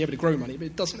us to be able to grow money, but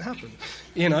it doesn't happen.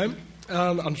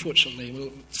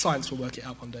 Unfortunately, science will work it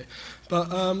out one day. But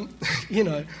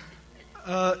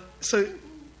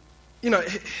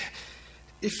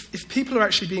if people are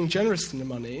actually being generous in the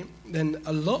money, then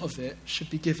a lot of it should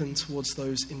be given towards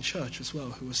those in church as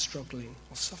well who are struggling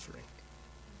or suffering.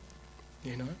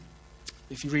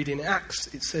 If you read in Acts,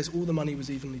 it says all the money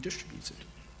was evenly distributed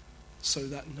so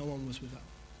that no one was without.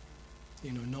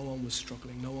 No one was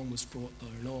struggling, no one was brought low,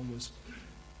 no one was,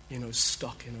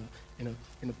 stuck in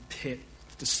a pit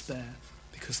of despair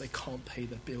because they can't pay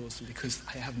their bills and because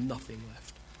they have nothing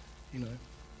left.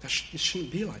 It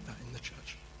shouldn't be like that in the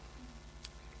church.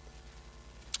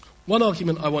 One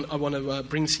argument I want to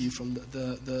bring to you from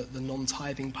the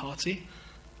non-tithing party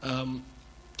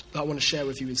that I want to share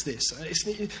with you is this.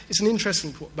 It's an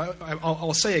interesting point, but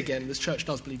I'll say again, this church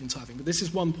does believe in tithing, but this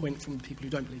is one point from the people who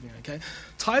don't believe in it, okay?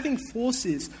 Tithing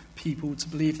forces people to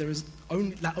believe that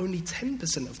only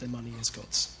 10% of their money is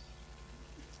God's,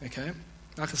 okay?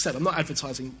 Like I said, I'm not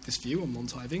advertising this view on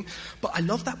non-tithing, but I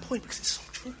love that point because it's so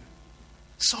true.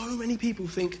 So many people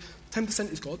think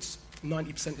 10% is God's,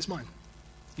 90% is mine,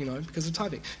 because of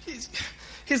tithing.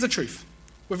 Here's the truth.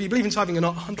 Whether you believe in tithing or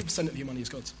not, 100% of your money is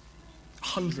God's.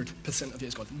 100% of it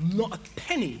is God. Not a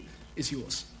penny is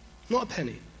yours. Not a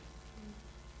penny.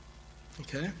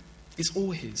 Okay? It's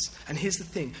all his. And here's the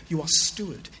thing. You are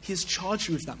steward. He has charged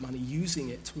you with that money, using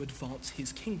it to advance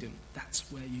his kingdom.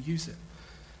 That's where you use it.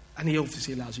 And he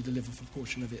obviously allows you to live with a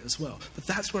portion of it as well. But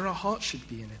that's where our heart should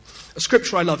be in it. A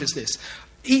scripture I love is this.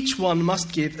 Each one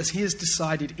must give as he has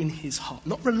decided in his heart,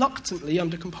 not reluctantly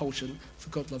under compulsion,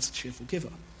 for God loves a cheerful giver.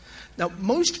 Now,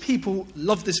 most people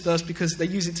love this verse because they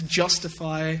use it to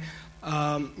justify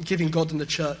giving God and the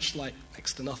church like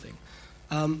next to nothing.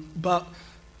 But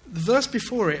the verse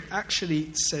before it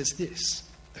actually says this.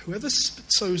 Whoever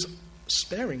sows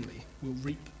sparingly will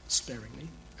reap sparingly,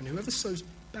 and whoever sows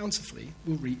bountifully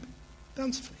will reap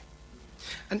bountifully.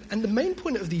 And the main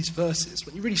point of these verses,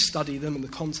 when you really study them and the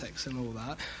context and all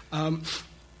that,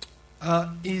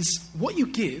 is what you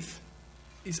give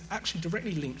is actually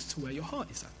directly linked to where your heart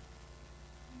is at.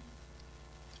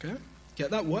 Okay?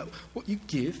 Get that? What you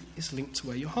give is linked to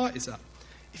where your heart is at.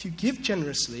 If you give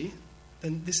generously,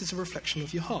 then this is a reflection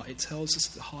of your heart. It tells us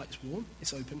the heart is warm,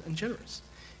 it's open and generous.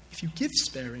 If you give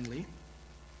sparingly,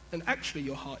 then actually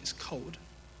your heart is cold,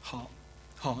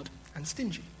 hard and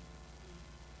stingy.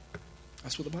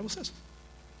 That's what the Bible says.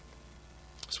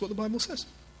 That's what the Bible says.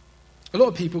 A lot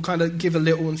of people kind of give a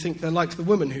little and think they're like the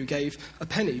woman who gave a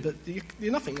penny, but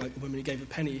you're nothing like the woman who gave a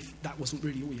penny if that wasn't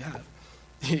really all you have.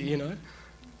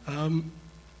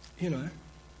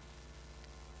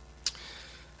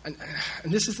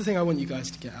 And this is the thing I want you guys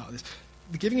to get out of this.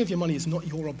 The giving of your money is not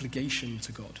your obligation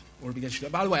to God or obligation.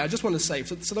 By the way, I just want to say,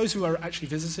 for those who are actually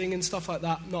visiting and stuff like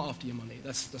that, not after your money.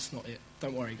 That's not it.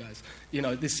 Don't worry, guys.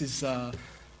 This is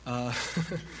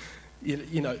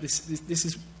this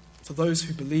is for those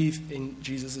who believe in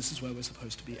Jesus. This is where we're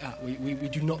supposed to be at. We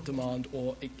do not demand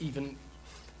or even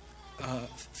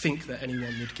think that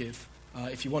anyone would give.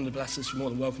 If you want to bless us, you're more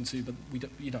than welcome to, but we're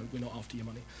not after your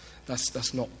money.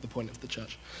 That's not the point of the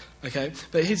church. Okay?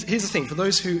 But here's the thing. For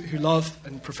those who love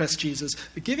and profess Jesus,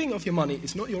 the giving of your money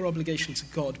is not your obligation to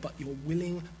God, but your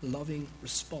willing, loving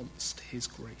response to his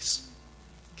grace.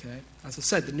 Okay? As I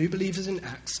said, the new believers in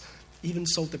Acts even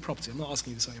sold their property. I'm not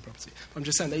asking you to sell your property. I'm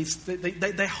just saying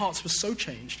their hearts were so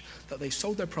changed that they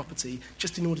sold their property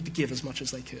just in order to give as much as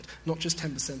they could. Not just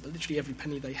 10%, but literally every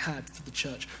penny they had for the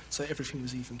church, so everything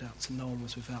was evened out, so no one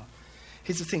was without.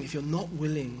 Here's the thing. If you're not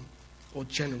willing or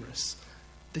generous,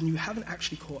 then you haven't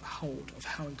actually caught hold of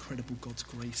how incredible God's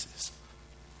grace is.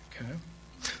 Okay?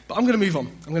 But I'm going to move on.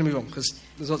 Because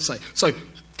there's a lot to say. So,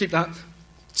 keep that.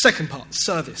 Second part,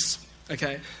 service.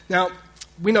 Okay? Now,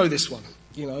 we know this one.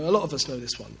 a lot of us know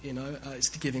this one, it's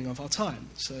the giving of our time.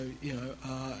 So,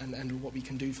 and what we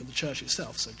can do for the church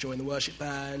itself. So join the worship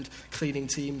band, cleaning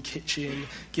team, kitchen,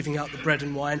 giving out the bread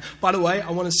and wine. By the way,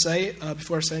 I want to say,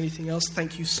 before I say anything else,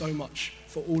 thank you so much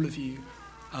for all of you,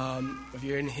 if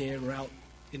you're in here or out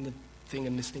in the thing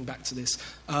and listening back to this.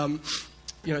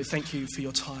 Thank you for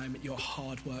your time, your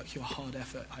hard work, your hard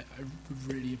effort. I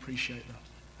really appreciate that.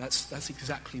 That's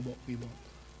exactly what we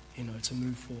want, to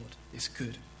move forward. It's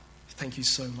good. Thank you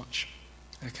so much.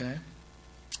 Okay?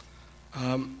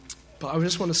 But I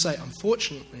just want to say,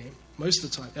 unfortunately, most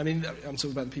of the time, I'm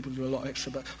talking about the people who do a lot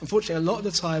extra, but unfortunately, a lot of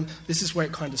the time, this is where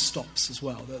it kind of stops as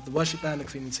well. The worship band, the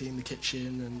cleaning team, the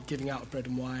kitchen, and giving out bread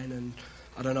and wine, and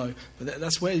I don't know. But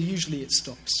that's where usually it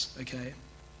stops, okay?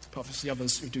 Apart from the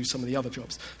others who do some of the other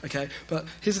jobs, okay? But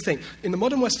here's the thing. In the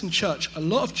modern Western church, a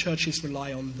lot of churches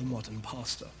rely on the modern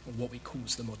pastor, or what we call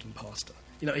the modern pastor.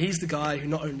 He's the guy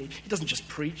who he doesn't just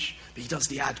preach, but he does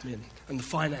the admin and the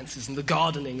finances and the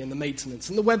gardening and the maintenance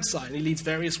and the website, and he leads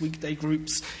various weekday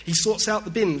groups. He sorts out the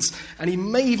bins, and he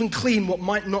may even clean what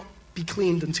might not be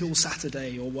cleaned until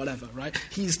Saturday or whatever, right?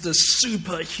 He's the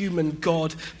superhuman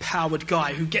God-powered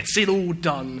guy who gets it all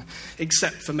done,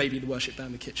 except for maybe the worship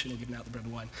band, the kitchen, or giving out the bread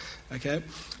and wine, okay?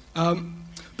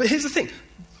 But here's the thing.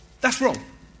 That's wrong.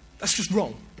 That's just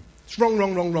wrong. It's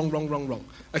wrong,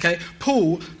 okay?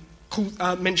 Paul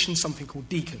mentions something called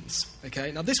deacons,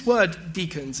 okay? Now, this word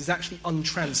deacons is actually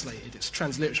untranslated. It's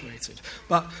transliterated.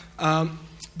 But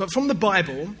from the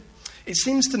Bible, it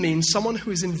seems to mean someone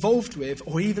who is involved with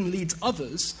or even leads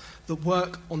others that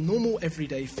work on normal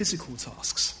everyday physical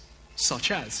tasks,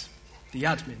 such as the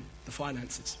admin, the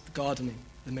finances, the gardening,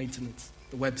 the maintenance,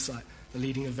 the website, the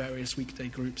leading of various weekday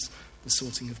groups, the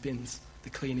sorting of bins, the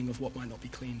cleaning of what might not be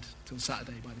cleaned till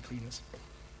Saturday by the cleaners.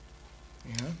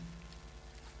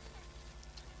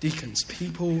 Deacons,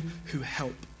 people who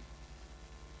help,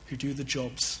 who do the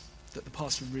jobs that the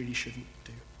pastor really shouldn't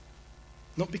do.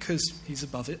 Not because he's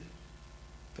above it,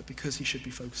 but because he should be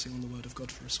focusing on the word of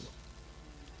God for us all.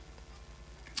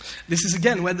 This is,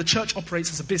 again, where the church operates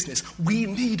as a business. We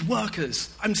need workers.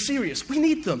 I'm serious. We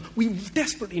need them. We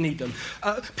desperately need them.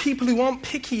 People who aren't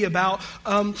picky about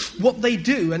what they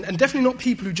do, and definitely not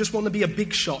people who just want to be a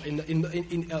big shot in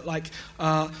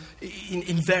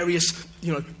various,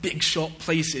 big shot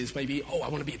places. Maybe, I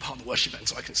want to be a part of the worship band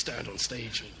so I can stand on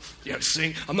stage and,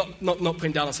 sing. I'm not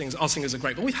putting down our singers. Our singers are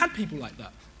great, but we've had people like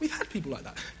that.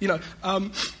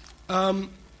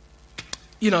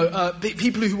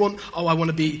 People who want, I want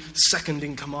to be second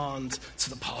in command to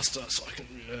the pastor so I can,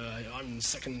 I'm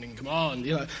second in command,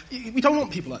 We don't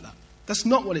want people like that. That's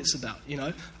not what it's about,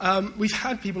 We've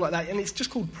had people like that, and it's just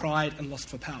called pride and lust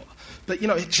for power. But,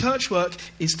 church work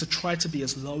is to try to be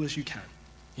as low as you can.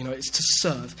 It's to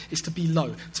serve, it's to be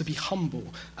low, to be humble,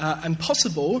 and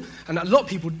possible, and a lot of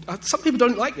people, some people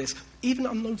don't like this, even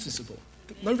unnoticeable.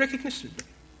 No recognition.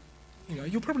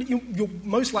 You'll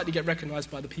most likely get recognised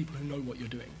by the people who know what you're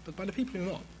doing, but by the people who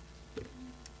are not,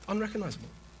 unrecognisable,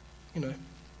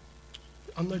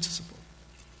 unnoticeable.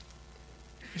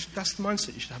 That's the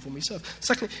mindset you should have when we serve.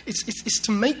 Secondly, it's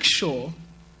to make sure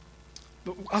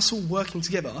that us all working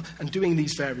together and doing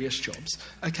these various jobs,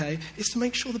 okay, is to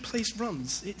make sure the place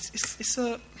runs. It's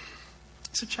a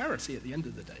charity at the end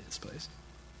of the day, this place.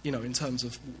 In terms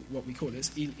of what we call it,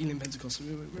 it's Elim Pentecostal.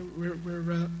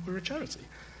 We're a charity.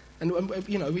 And,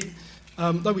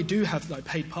 though we do have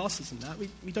paid pastors and that,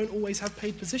 we don't always have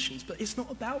paid positions, but it's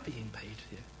not about being paid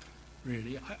here,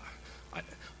 really.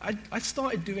 I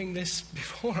started doing this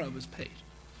before I was paid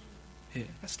here.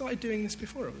 I started doing this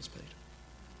before I was paid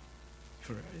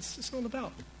for it. It's not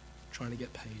about trying to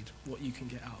get paid, what you can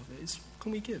get out of it. It's what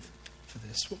can we give for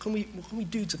this? What can we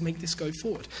do to make this go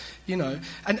forward?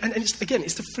 And it's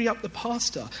to free up the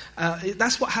pastor.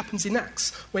 That's what happens in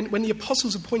Acts when the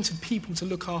apostles appointed people to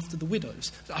look after the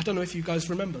widows. I don't know if you guys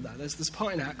remember that. There's this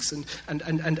part in Acts, and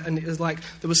it was like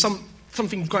there was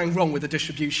something going wrong with the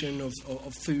distribution of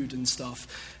food and stuff,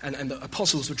 and the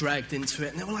apostles were dragged into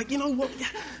it, and they were like,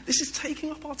 this is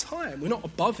taking up our time. We're not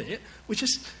above it.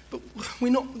 But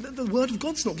we're not. The word of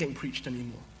God's not getting preached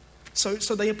anymore. So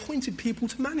they appointed people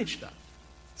to manage that.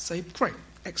 Say, great,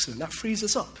 excellent, that frees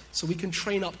us up so we can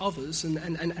train up others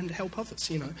and help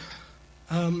others,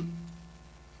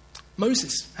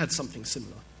 Moses had something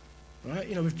similar, right?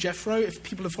 With Jethro, if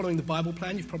people are following the Bible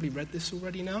plan, you've probably read this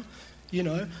already now, he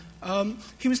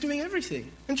was doing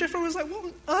everything. And Jethro was like, what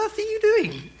on earth are you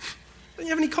doing? Don't you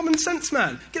have any common sense,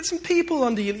 man? Get some people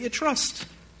under you that you trust.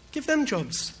 Give them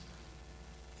jobs.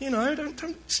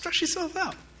 Don't stress yourself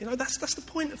out. That's the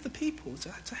point of the people,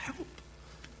 to help.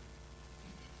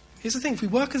 Here's the thing, if we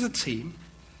work as a team,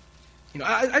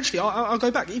 I'll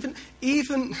go back. Even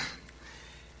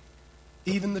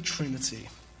the Trinity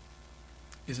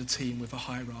is a team with a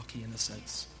hierarchy in a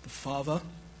sense. The Father,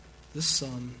 the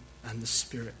Son, and the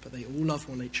Spirit. But they all love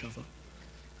one each other.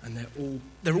 And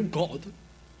they're all God.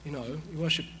 You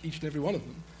worship each and every one of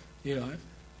them. They're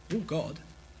all God.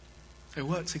 They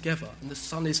work together. And the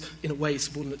Son is, in a way,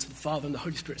 subordinate to the Father, and the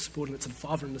Holy Spirit is subordinate to the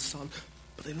Father and the Son.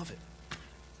 But they love it.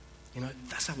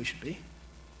 That's how we should be.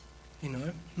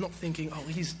 Not thinking,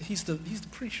 he's the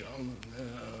preacher.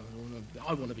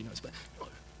 I want to be nice, but no.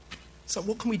 So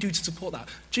what can we do to support that?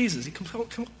 Jesus, he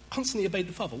constantly obeyed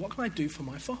the Father. What can I do for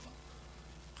my Father?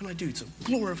 What can I do to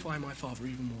glorify my Father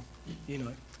even more?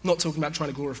 Not talking about trying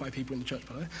to glorify people in the church,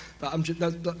 by the way, but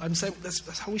I'm saying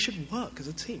that's how we should work as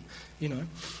a team.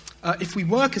 If we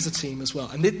work as a team as well,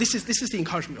 and this is the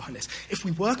encouragement behind this. If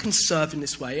we work and serve in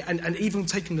this way, and even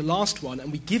taking the last one,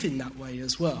 and we give in that way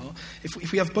as well,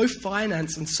 if we have both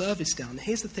finance and service down,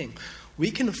 here's the thing. We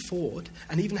can afford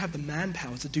and even have the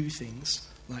manpower to do things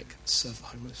like serve the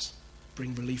homeless,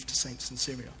 bring relief to saints in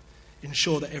Syria,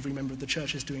 ensure that every member of the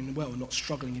church is doing well and not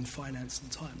struggling in finance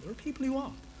and time. There are people who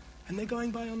are, and they're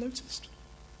going by unnoticed.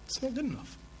 It's not good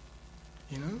enough,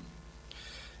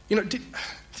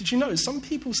 Did you know some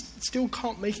people still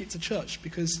can't make it to church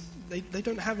because they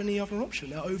don't have any other option?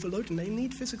 They're overloaded and they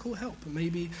need physical help and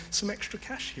maybe some extra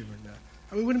cash here and there.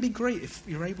 Wouldn't it be great if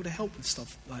you're able to help with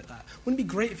stuff like that? Wouldn't it be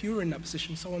great if you were in that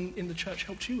position, someone in the church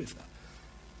helped you with that?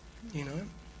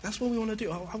 That's what we want to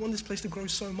do. I want this place to grow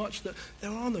so much that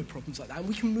there are no problems like that and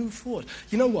we can move forward.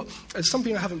 You know what? It's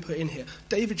something I haven't put in here.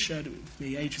 David shared it with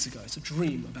me ages ago. It's a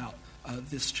dream about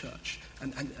this church.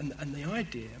 And the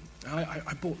idea,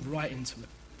 I bought right into it.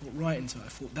 I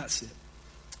thought, that's it.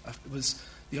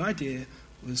 The idea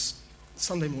was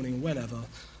Sunday morning or whenever,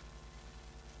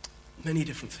 many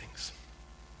different things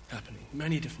happening,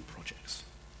 many different projects.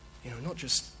 Not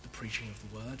just the preaching of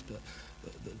the word, but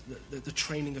the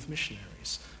training of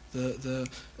missionaries, the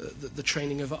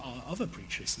training of other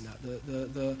preachers, and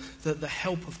that the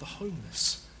help of the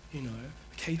homeless.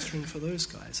 Catering for those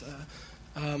guys.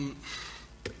 Can't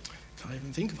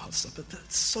even think of other stuff, but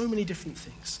there's so many different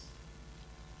things.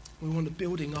 We want the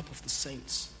building up of the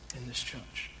saints in this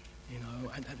church,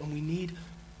 and we need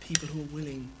people who are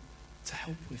willing to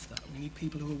help with that. We need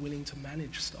people who are willing to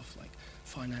manage stuff like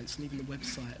finance and even the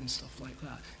website and stuff like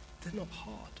that. They're not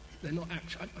hard. They're not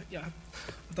actually.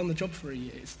 I've done the job for a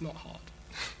year. It's not hard.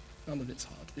 None of it's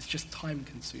hard. It's just time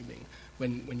consuming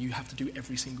when you have to do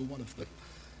every single one of them.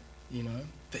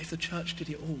 But if the church did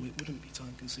it all, it wouldn't be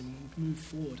time consuming. We would move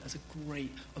forward as a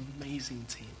great, amazing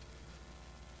team.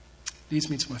 Leads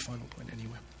me to my final point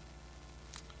anyway.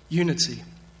 Unity.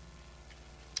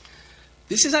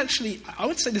 This is actually, I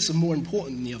would say this is more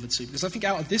important than the other two, because I think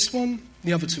out of this one,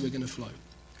 the other two are going to flow.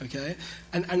 Okay?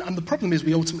 And the problem is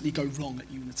we ultimately go wrong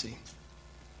at unity.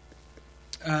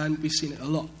 And we've seen it a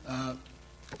lot. A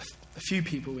few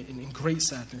people in great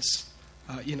sadness,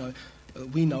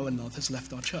 we know and love has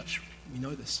left our church. We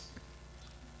know this.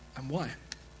 And why?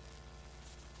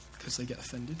 Because they get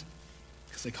offended.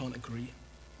 Because they can't agree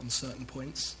on certain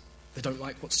points. They don't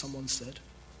like what someone said.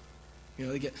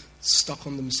 They get stuck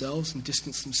on themselves and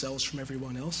distance themselves from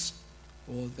everyone else.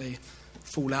 Or they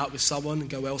fall out with someone and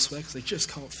go elsewhere because they just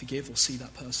can't forgive or see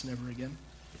that person ever again.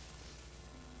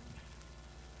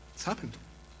 It's happened.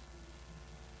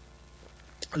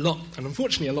 A lot, and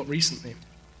unfortunately a lot recently.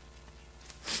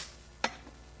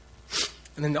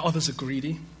 And then the others are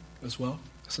greedy as well.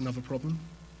 That's another problem.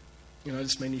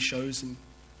 This mainly shows in,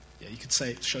 you could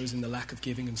say it shows in the lack of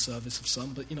giving and service of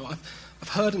some. But, I've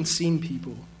heard and seen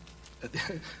people, at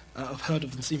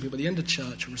the end of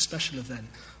church or a special event.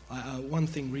 One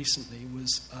thing recently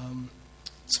was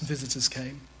some visitors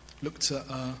came, looked at,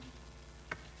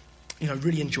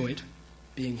 really enjoyed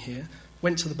being here,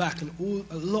 went to the back, and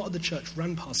a lot of the church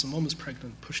ran past, and one was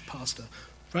pregnant, pushed past her,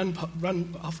 ran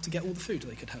off to get all the food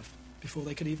they could have before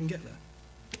they could even get there.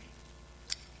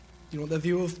 You know what their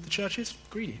view of the church is?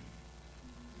 Greedy.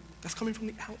 That's coming from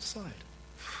the outside.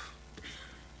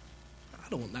 I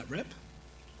don't want that rep.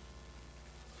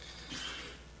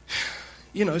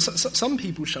 Some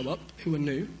people show up who are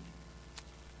new,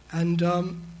 and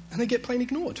they get plain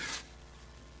ignored.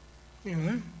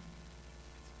 I've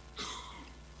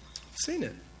seen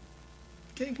it.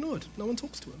 Get ignored. No one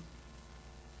talks to them.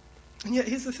 And yet,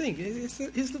 here's the thing. Here's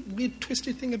the weird,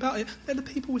 twisted thing about it. They're the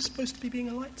people we're supposed to be being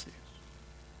a light to.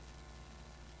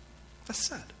 That's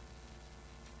sad.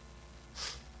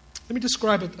 Let me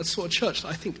describe a sort of church that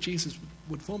I think Jesus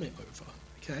would vomit over.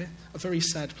 Okay, a very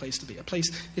sad place to be. A place.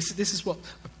 This is what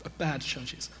a bad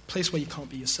church is. A place where you can't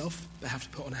be yourself, but have to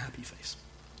put on a happy face.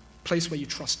 A place where you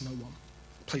trust no one.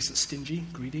 A place that's stingy,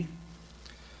 greedy.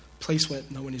 A place where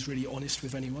no one is really honest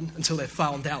with anyone, until they're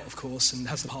found out, of course, and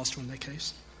has the pastor on their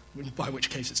case, by which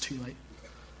case it's too late.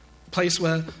 A place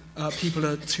where people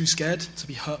are too scared to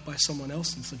be hurt by someone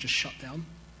else, and so just shut down,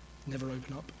 never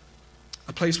open up.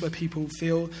 A place where people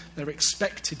feel they're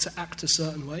expected to act a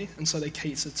certain way, and so they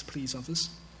cater to please others.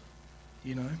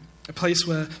 A place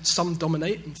where some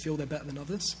dominate and feel they're better than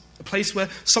others. A place where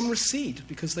some recede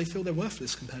because they feel they're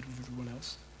worthless compared with everyone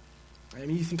else. I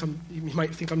mean, you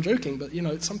might think I'm joking, but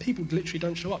some people literally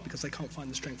don't show up because they can't find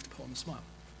the strength to put on a smile.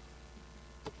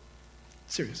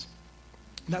 Serious.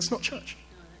 And that's not church.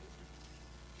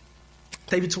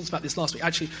 David talked about this last week.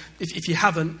 Actually, if you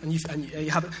haven't, and you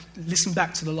haven't, listen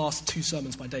back to the last 2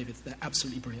 sermons by David. They're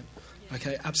absolutely brilliant.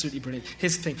 Okay, absolutely brilliant.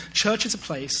 Here's the thing. Church is a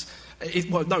place.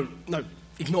 No,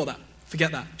 ignore that.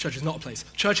 Forget that. Church is not a place.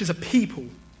 Church is a people.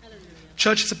 Hallelujah.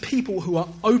 Church is a people who are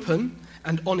open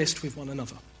and honest with one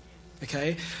another.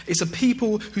 Okay? It's a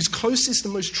people whose closest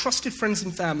and most trusted friends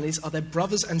and families are their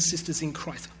brothers and sisters in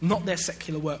Christ, not their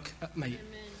secular workmate.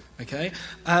 Okay?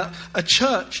 A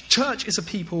church is a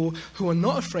people who are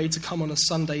not afraid to come on a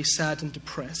Sunday sad and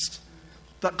depressed,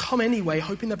 but come anyway,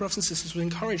 hoping their brothers and sisters will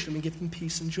encourage them and give them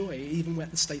peace and joy, even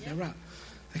at the state they're at.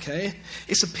 Okay?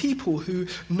 It's a people who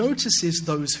notices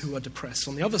those who are depressed.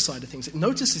 On the other side of things, it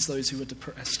notices those who are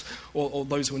depressed or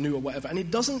those who are new or whatever, and it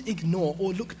doesn't ignore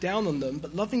or look down on them,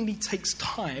 but lovingly takes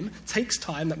time,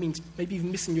 that means maybe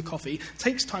even missing your coffee,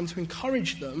 takes time to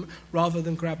encourage them rather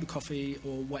than grab the coffee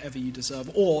or whatever you deserve,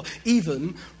 or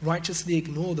even righteously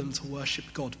ignore them to worship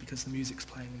God because the music's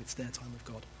playing and it's their time with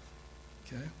God.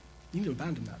 Okay? You need to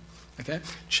abandon that. Okay?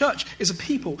 Church is a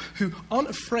people who aren't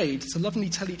afraid to lovingly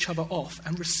tell each other off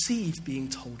and receive being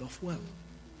told off well.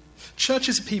 Church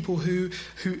is a people who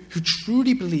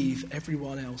truly believe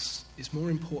everyone else is more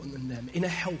important than them in a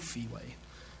healthy way.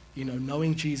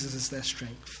 Knowing Jesus as their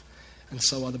strength, and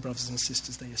so are the brothers and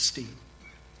sisters they esteem.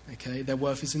 Okay? Their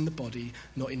worth is in the body,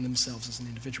 not in themselves as an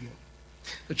individual.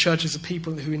 The church is a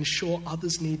people who ensure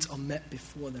others' needs are met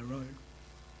before their own.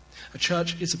 A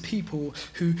church is a people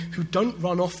who don't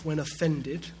run off when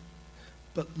offended,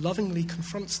 but lovingly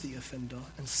confronts the offender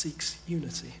and seeks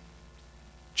unity.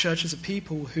 Church is a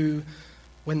people who,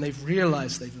 when they've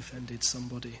realized they've offended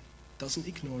somebody, doesn't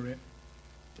ignore it,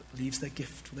 but leaves their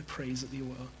gift or their praise at the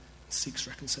altar and seeks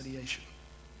reconciliation,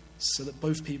 so that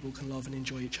both people can love and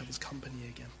enjoy each other's company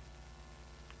again.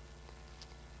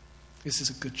 This is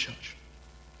a good church.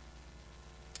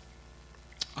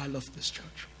 I love this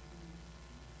church.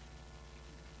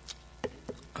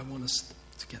 I want us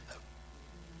to get there.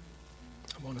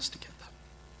 I want us to get there.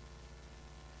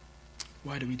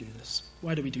 Why do we do this?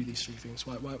 Why do we do these 3 things?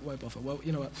 Why bother? Well,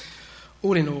 you know what?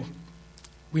 All in all,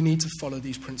 we need to follow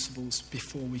these principles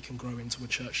before we can grow into a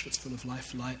church that's full of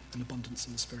life, light, and abundance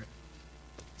in the Spirit.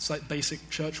 It's like basic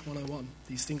church 101.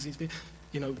 These things need to be,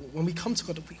 when we come to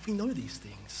God, we know these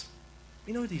things.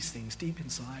 We know these things deep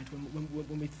inside.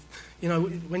 When we,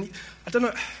 I don't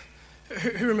know,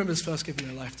 who remembers first giving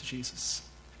their life to Jesus?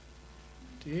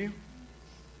 Do you?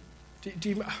 Do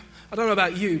you? I don't know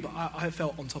about you, but I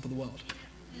felt on top of the world.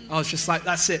 I was just like,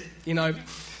 that's it.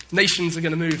 Nations are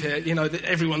going to move here.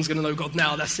 Everyone's going to know God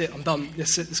now. That's it. I'm done.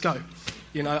 Let's go.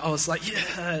 I was like,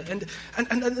 yeah.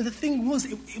 And the thing was,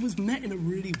 it was met in a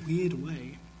really weird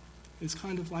way. It was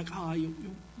kind of like,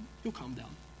 you'll calm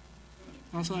down.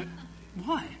 And I was like,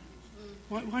 why?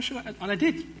 Why should I? And I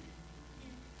did.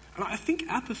 And I think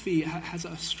apathy has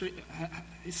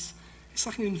it's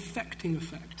like an infecting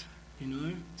effect,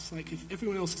 It's like if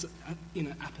everyone else is,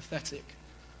 apathetic,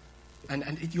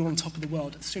 and you're on top of the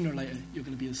world, sooner or later you're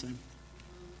going to be the same.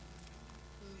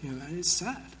 And it's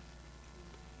sad.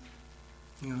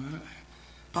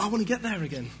 But I want to get there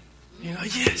again.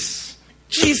 Yes,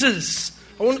 Jesus.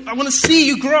 I want to see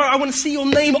you grow. I want to see your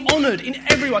name honoured in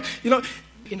everyone.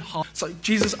 In Harlow. So,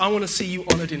 Jesus, I want to see you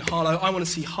honoured in Harlow. I want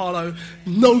to see Harlow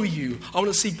know you. I want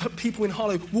to see people in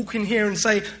Harlow walk in here and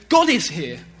say, God is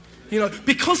here.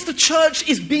 Because the church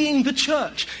is being the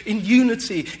church in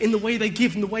unity, in the way they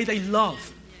give, in the way they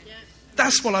love.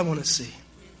 That's what I want to see.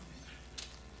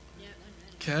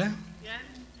 Okay?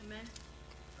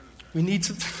 We need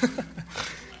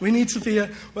to be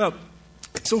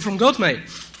it's all from God, mate.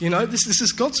 This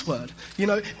is God's word.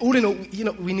 All in all,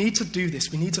 we need to do this.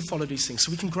 We need to follow these things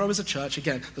so we can grow as a church,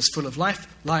 again, that's full of life,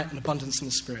 light, and abundance in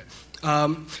the Spirit.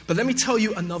 But let me tell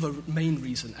you another main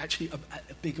reason, actually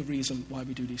a bigger reason why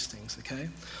we do these things, okay?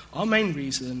 Our main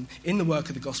reason in the work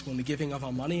of the gospel and the giving of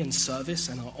our money and service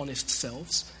and our honest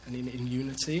selves and in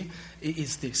unity, it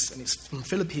is this, and it's from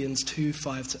Philippians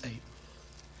 2:5-8.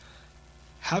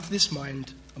 Have this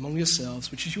mind among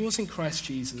yourselves, which is yours in Christ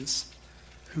Jesus,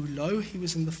 who, though he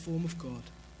was in the form of God,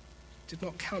 did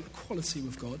not count equality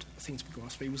with God a thing to be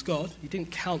grasped. But he was God. He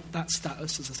didn't count that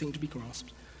status as a thing to be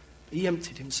grasped. But he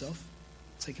emptied himself,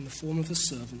 taking the form of a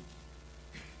servant,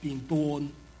 being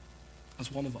born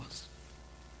as one of us.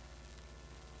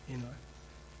 And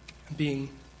being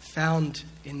found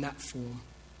in that form,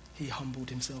 he humbled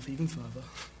himself even further,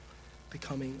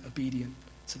 becoming obedient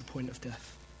to the point of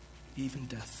death, even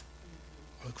death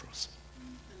on the cross.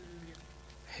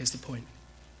 Here's the point.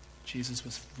 Jesus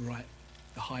was right,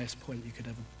 the highest point you could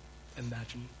ever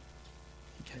imagine.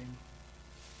 He came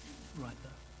right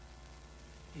there.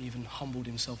 He even humbled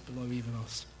himself below even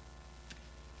us.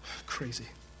 Crazy.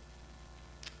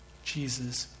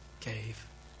 Jesus gave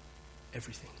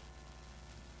everything.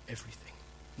 Everything.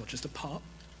 Not just a part,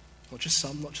 not just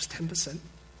some, not just 10%.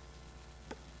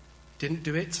 Didn't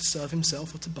do it to serve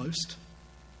himself or to boast.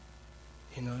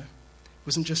 It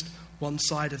wasn't just one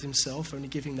side of himself, only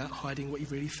giving that, hiding what he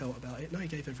really felt about it. No, he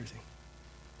gave everything.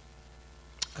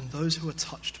 And those who are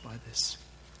touched by this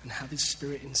and have his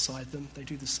Spirit inside them, they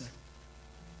do the same.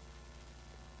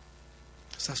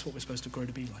 So that's what we're supposed to grow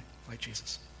to be like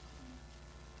Jesus.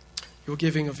 Your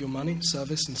giving of your money,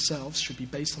 service, and selves should be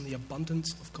based on the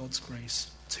abundance of God's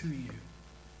grace to you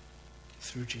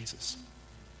through Jesus.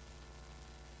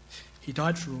 He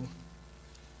died for all.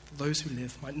 Those who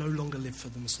live might no longer live for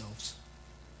themselves,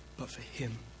 but for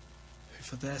him who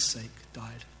for their sake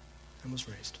died and was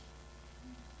raised.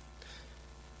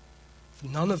 For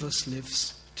none of us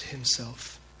lives to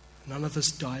himself. None of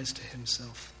us dies to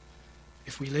himself.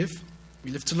 If we live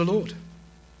to the Lord.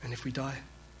 And if we die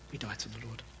to the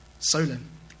Lord. So then,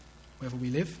 whether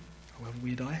we live or whether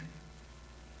we die,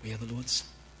 we are the Lord's.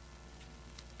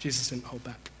 Jesus didn't hold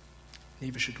back.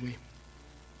 Neither should we.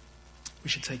 We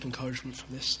should take encouragement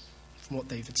from this, from what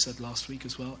David said last week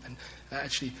as well. And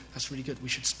actually, that's really good. We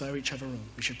should spur each other on.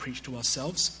 We should preach to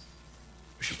ourselves.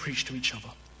 We should preach to each other.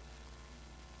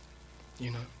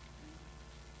 We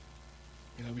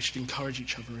should encourage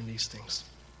each other in these things.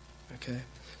 Okay?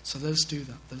 So let us do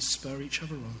that. Let us spur each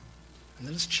other on. And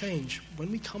let us change,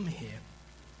 when we come here,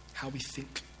 how we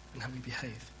think and how we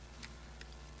behave.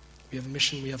 We have a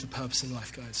mission, we have a purpose in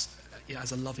life, guys.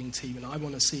 As a loving team. And I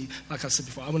want to see, like I said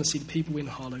before, I want to see the people in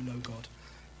Harlow know God.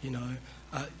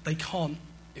 They can't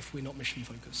if we're not mission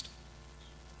focused.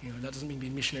 That doesn't mean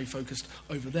being missionary focused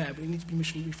over there, but we need to be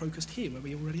missionary focused here where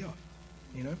we already are.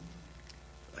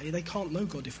 They can't know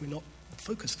God if we're not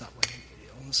focused that way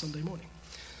on a Sunday morning.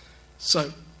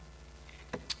 So,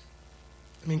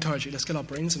 let me encourage you, let's get our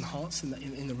brains and hearts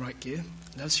in the right gear.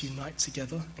 Let us unite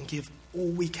together and give all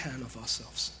we can of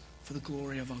ourselves for the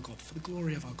glory of our God,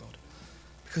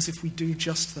 Because if we do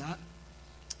just that,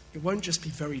 it won't just be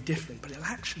very different, but it'll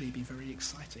actually be very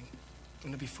exciting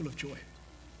and it'll be full of joy.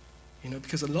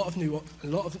 Because a lot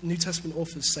of New Testament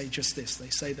authors say just this. They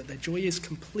say that their joy is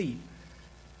complete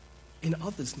in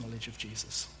others' knowledge of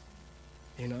Jesus.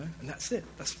 And that's it.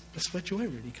 That's where joy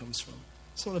really comes from.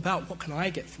 It's not about what can I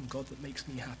get from God that makes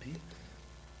me happy.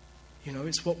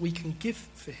 It's what we can give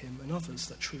for him and others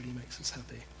that truly makes us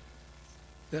happy.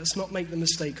 Let's not make the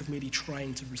mistake of merely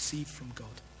trying to receive from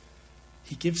God.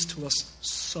 He gives to us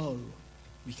so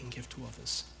we can give to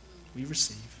others. We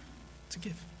receive to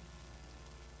give.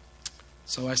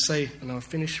 So I say, and I'll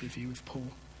finish with you with Paul.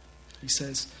 He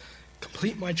says,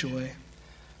 complete my joy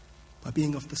by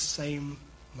being of the same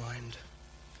mind,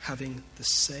 having the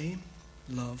same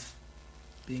love,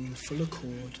 being in full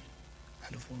accord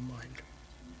and of one mind.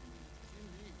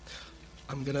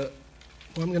 What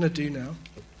I'm going to do now,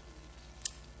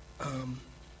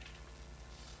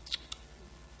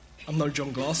 I'm no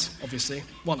John Glass, obviously.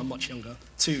 One, I'm much younger.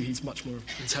 Two, he's much more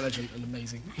intelligent and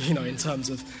amazing, in terms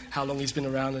of how long he's been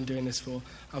around and doing this for.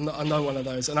 I'm not one of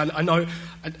those. And I know,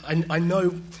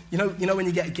 when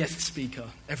you get a guest speaker,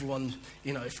 everyone,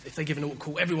 if they give an altar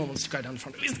call, everyone wants to go down the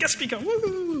front. Who's the guest speaker?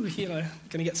 Woo! Going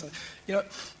to get some.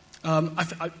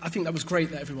 I think that was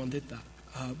great that everyone did that.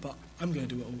 But I'm going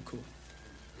to do it all cool.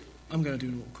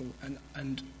 And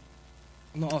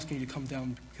I'm not asking you to come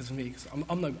down because of me, because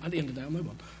I'm no, at the end of the day, I'm no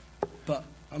one. But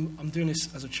I'm doing this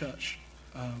as a church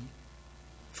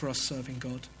for us serving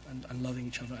God and loving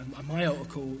each other. And my altar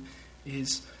call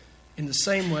is in the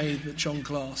same way that John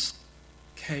Glass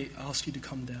asked you to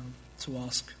come down to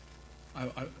ask,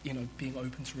 being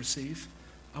open to receive.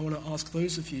 I want to ask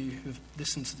those of you who have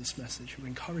listened to this message, who are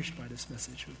encouraged by this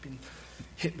message, who have been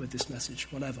hit with this message,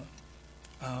 whatever.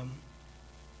 I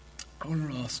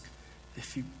want to ask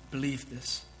if you believe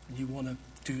this and you want to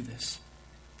do this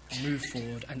and move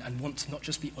forward and want to not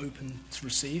just be open to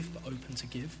receive, but open to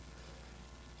give.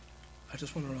 I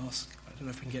just want to ask, I don't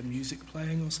know if we can get music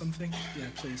playing or something. Yeah,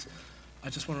 please. I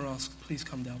just want to ask, please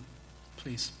come down.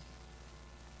 Please.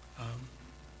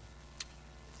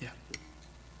 Yeah.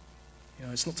 You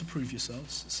know, it's not to prove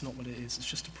yourselves. It's not what it is. It's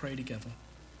just to pray together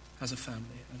as a family.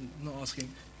 And I'm not asking,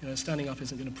 you know, standing up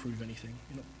isn't going to prove anything.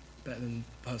 You're not better than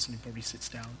the person who probably sits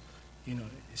down. You know,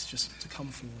 it's just to come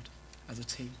forward as a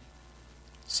team.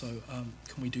 So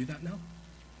can we do that now?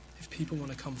 If people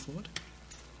want to come forward.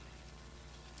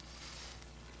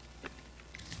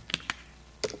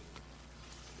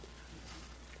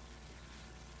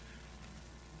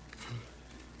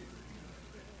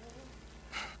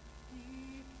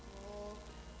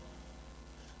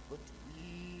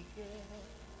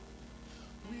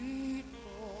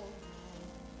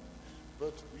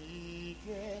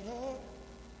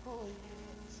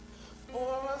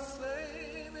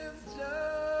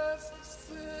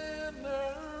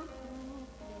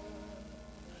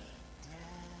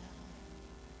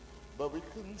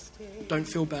 Don't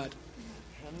feel bad.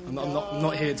 I'm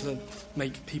not here to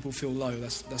make people feel low.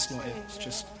 That's not it. It's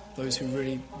just those who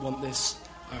really want this.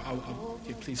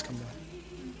 Yeah, please come down.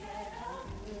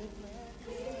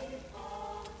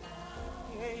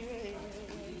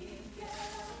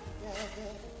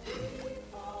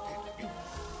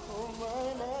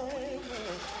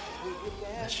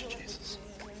 Bless you, Jesus.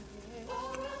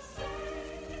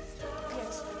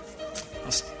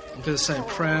 I'm going to say a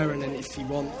prayer, and then if you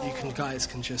want, guys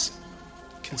can just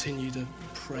continue to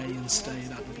pray and stay.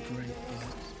 That would be great.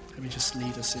 Let me just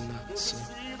lead us in that. So,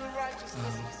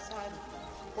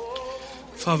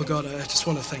 Father God, I just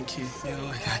want to thank you. You know,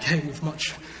 I came with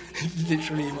much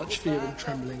fear and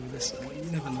trembling with this.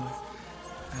 You never know.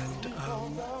 And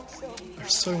I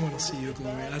so want to see your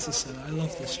glory. As I said, I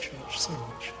love this church so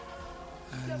much,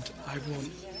 and I want.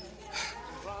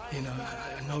 You know,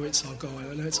 I know it's our goal.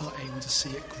 I know it's our aim to see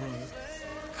it grow,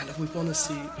 and we want to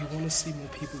see more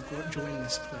people join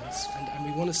this place, and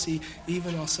we want to see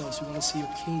even ourselves. We want to see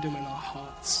your kingdom in our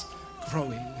hearts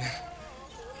growing.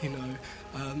 You know,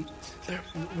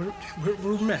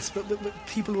 we're a mess, but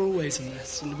people are always a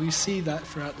mess, and we see that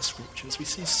throughout the scriptures. We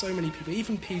see so many people,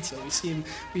 even Peter. We see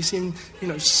him, you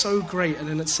know, so great, and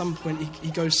then at some point he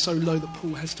goes so low that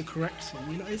Paul has to correct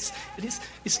him. You know, it's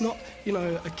not, you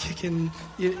know, a kick in,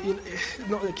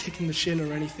 not a kick in the shin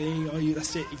or anything. Oh,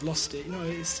 that's it, you've lost it. You know,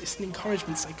 it's an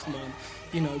encouragement to say, come on,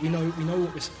 you know, we know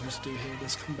what we're supposed to do here.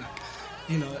 Let's come back.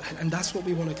 You know, and that's what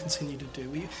we want to continue to do.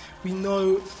 We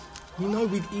know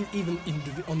we've even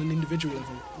on an individual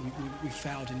level we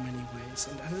failed in many ways,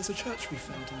 and as a church we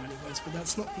failed in many ways, but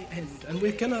that's not the end. And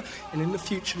we're gonna, and in the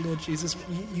future, Lord Jesus,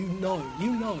 you know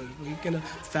we're gonna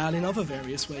fail in other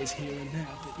various ways here and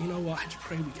now. But you know what? I just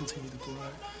pray we continue to grow.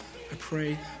 I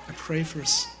pray for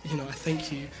us. You know, I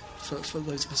thank you for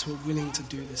those of us who are willing to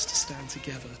do this, to stand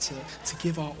together, to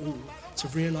give our all, to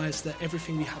realise that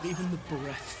everything we have, even the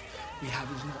breath we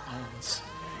have, is not ours.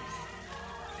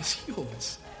 It's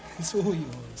yours. It's all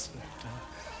yours. And,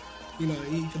 you know,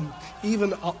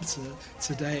 even up to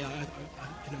today, I'm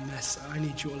in a mess. I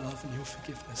need your love and your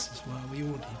forgiveness as well. We all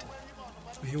need it.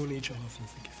 We all need your love and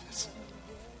forgiveness.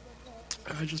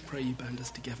 And I just pray you band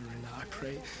us together in that. I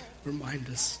pray, remind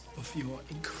us of your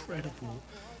incredible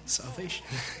salvation.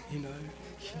 You know,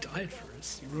 you died for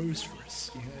us. You rose for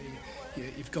us. You know,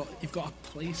 you've got a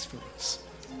place for us.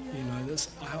 You know, that's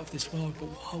out of this world, but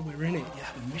while we're in it, you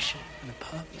have a mission and a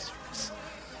purpose for us.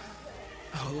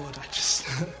 Oh Lord,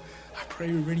 I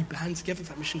pray we really band together for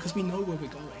that mission, because we know where we're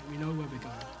going. We know where we're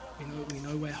going. We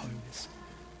know where home is.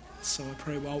 So I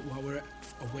pray while we're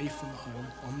away from home,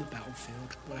 on the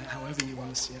battlefield, however you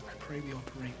want to see it, I pray we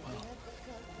operate well.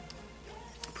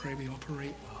 I pray we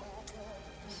operate well.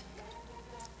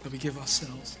 That we give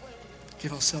ourselves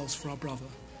for our brother,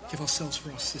 give ourselves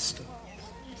for our sister.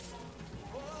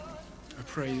 I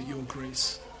pray that your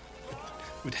grace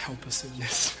would help us in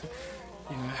this.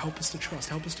 You know, help us to trust,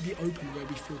 help us to be open where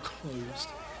we feel closed,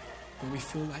 where we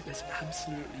feel like there's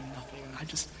absolutely nothing. And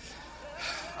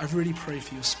I really pray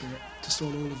for your Spirit just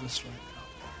on all of us right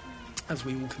now, as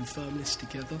we all confirm this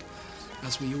together,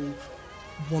 as we all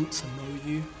want to know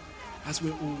you, as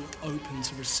we're all open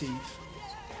to receive.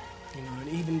 You know, and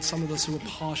even some of us who are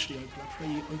partially open, I pray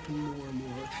you open more and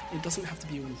more. It doesn't have to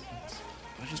be all at once,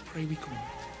 but I just pray we grow,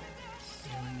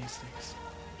 you know, in these things.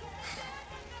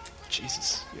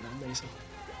 Jesus, you're amazing.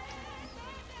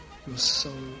 You're so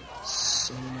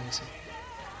amazing.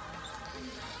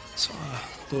 So,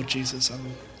 Lord Jesus,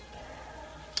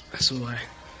 that's all I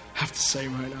have to say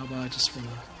right now, but I just want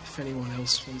to, if anyone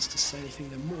else wants to say anything,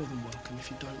 they're more than welcome. If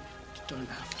you don't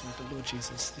have to. But Lord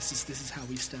Jesus, this is how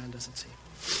we stand as a team.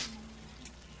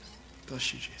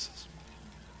 Bless you, Jesus.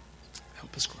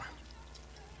 Help us grow.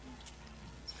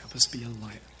 Help us be a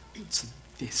light to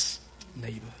this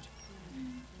neighborhood.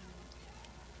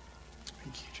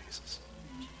 Thank you, Jesus.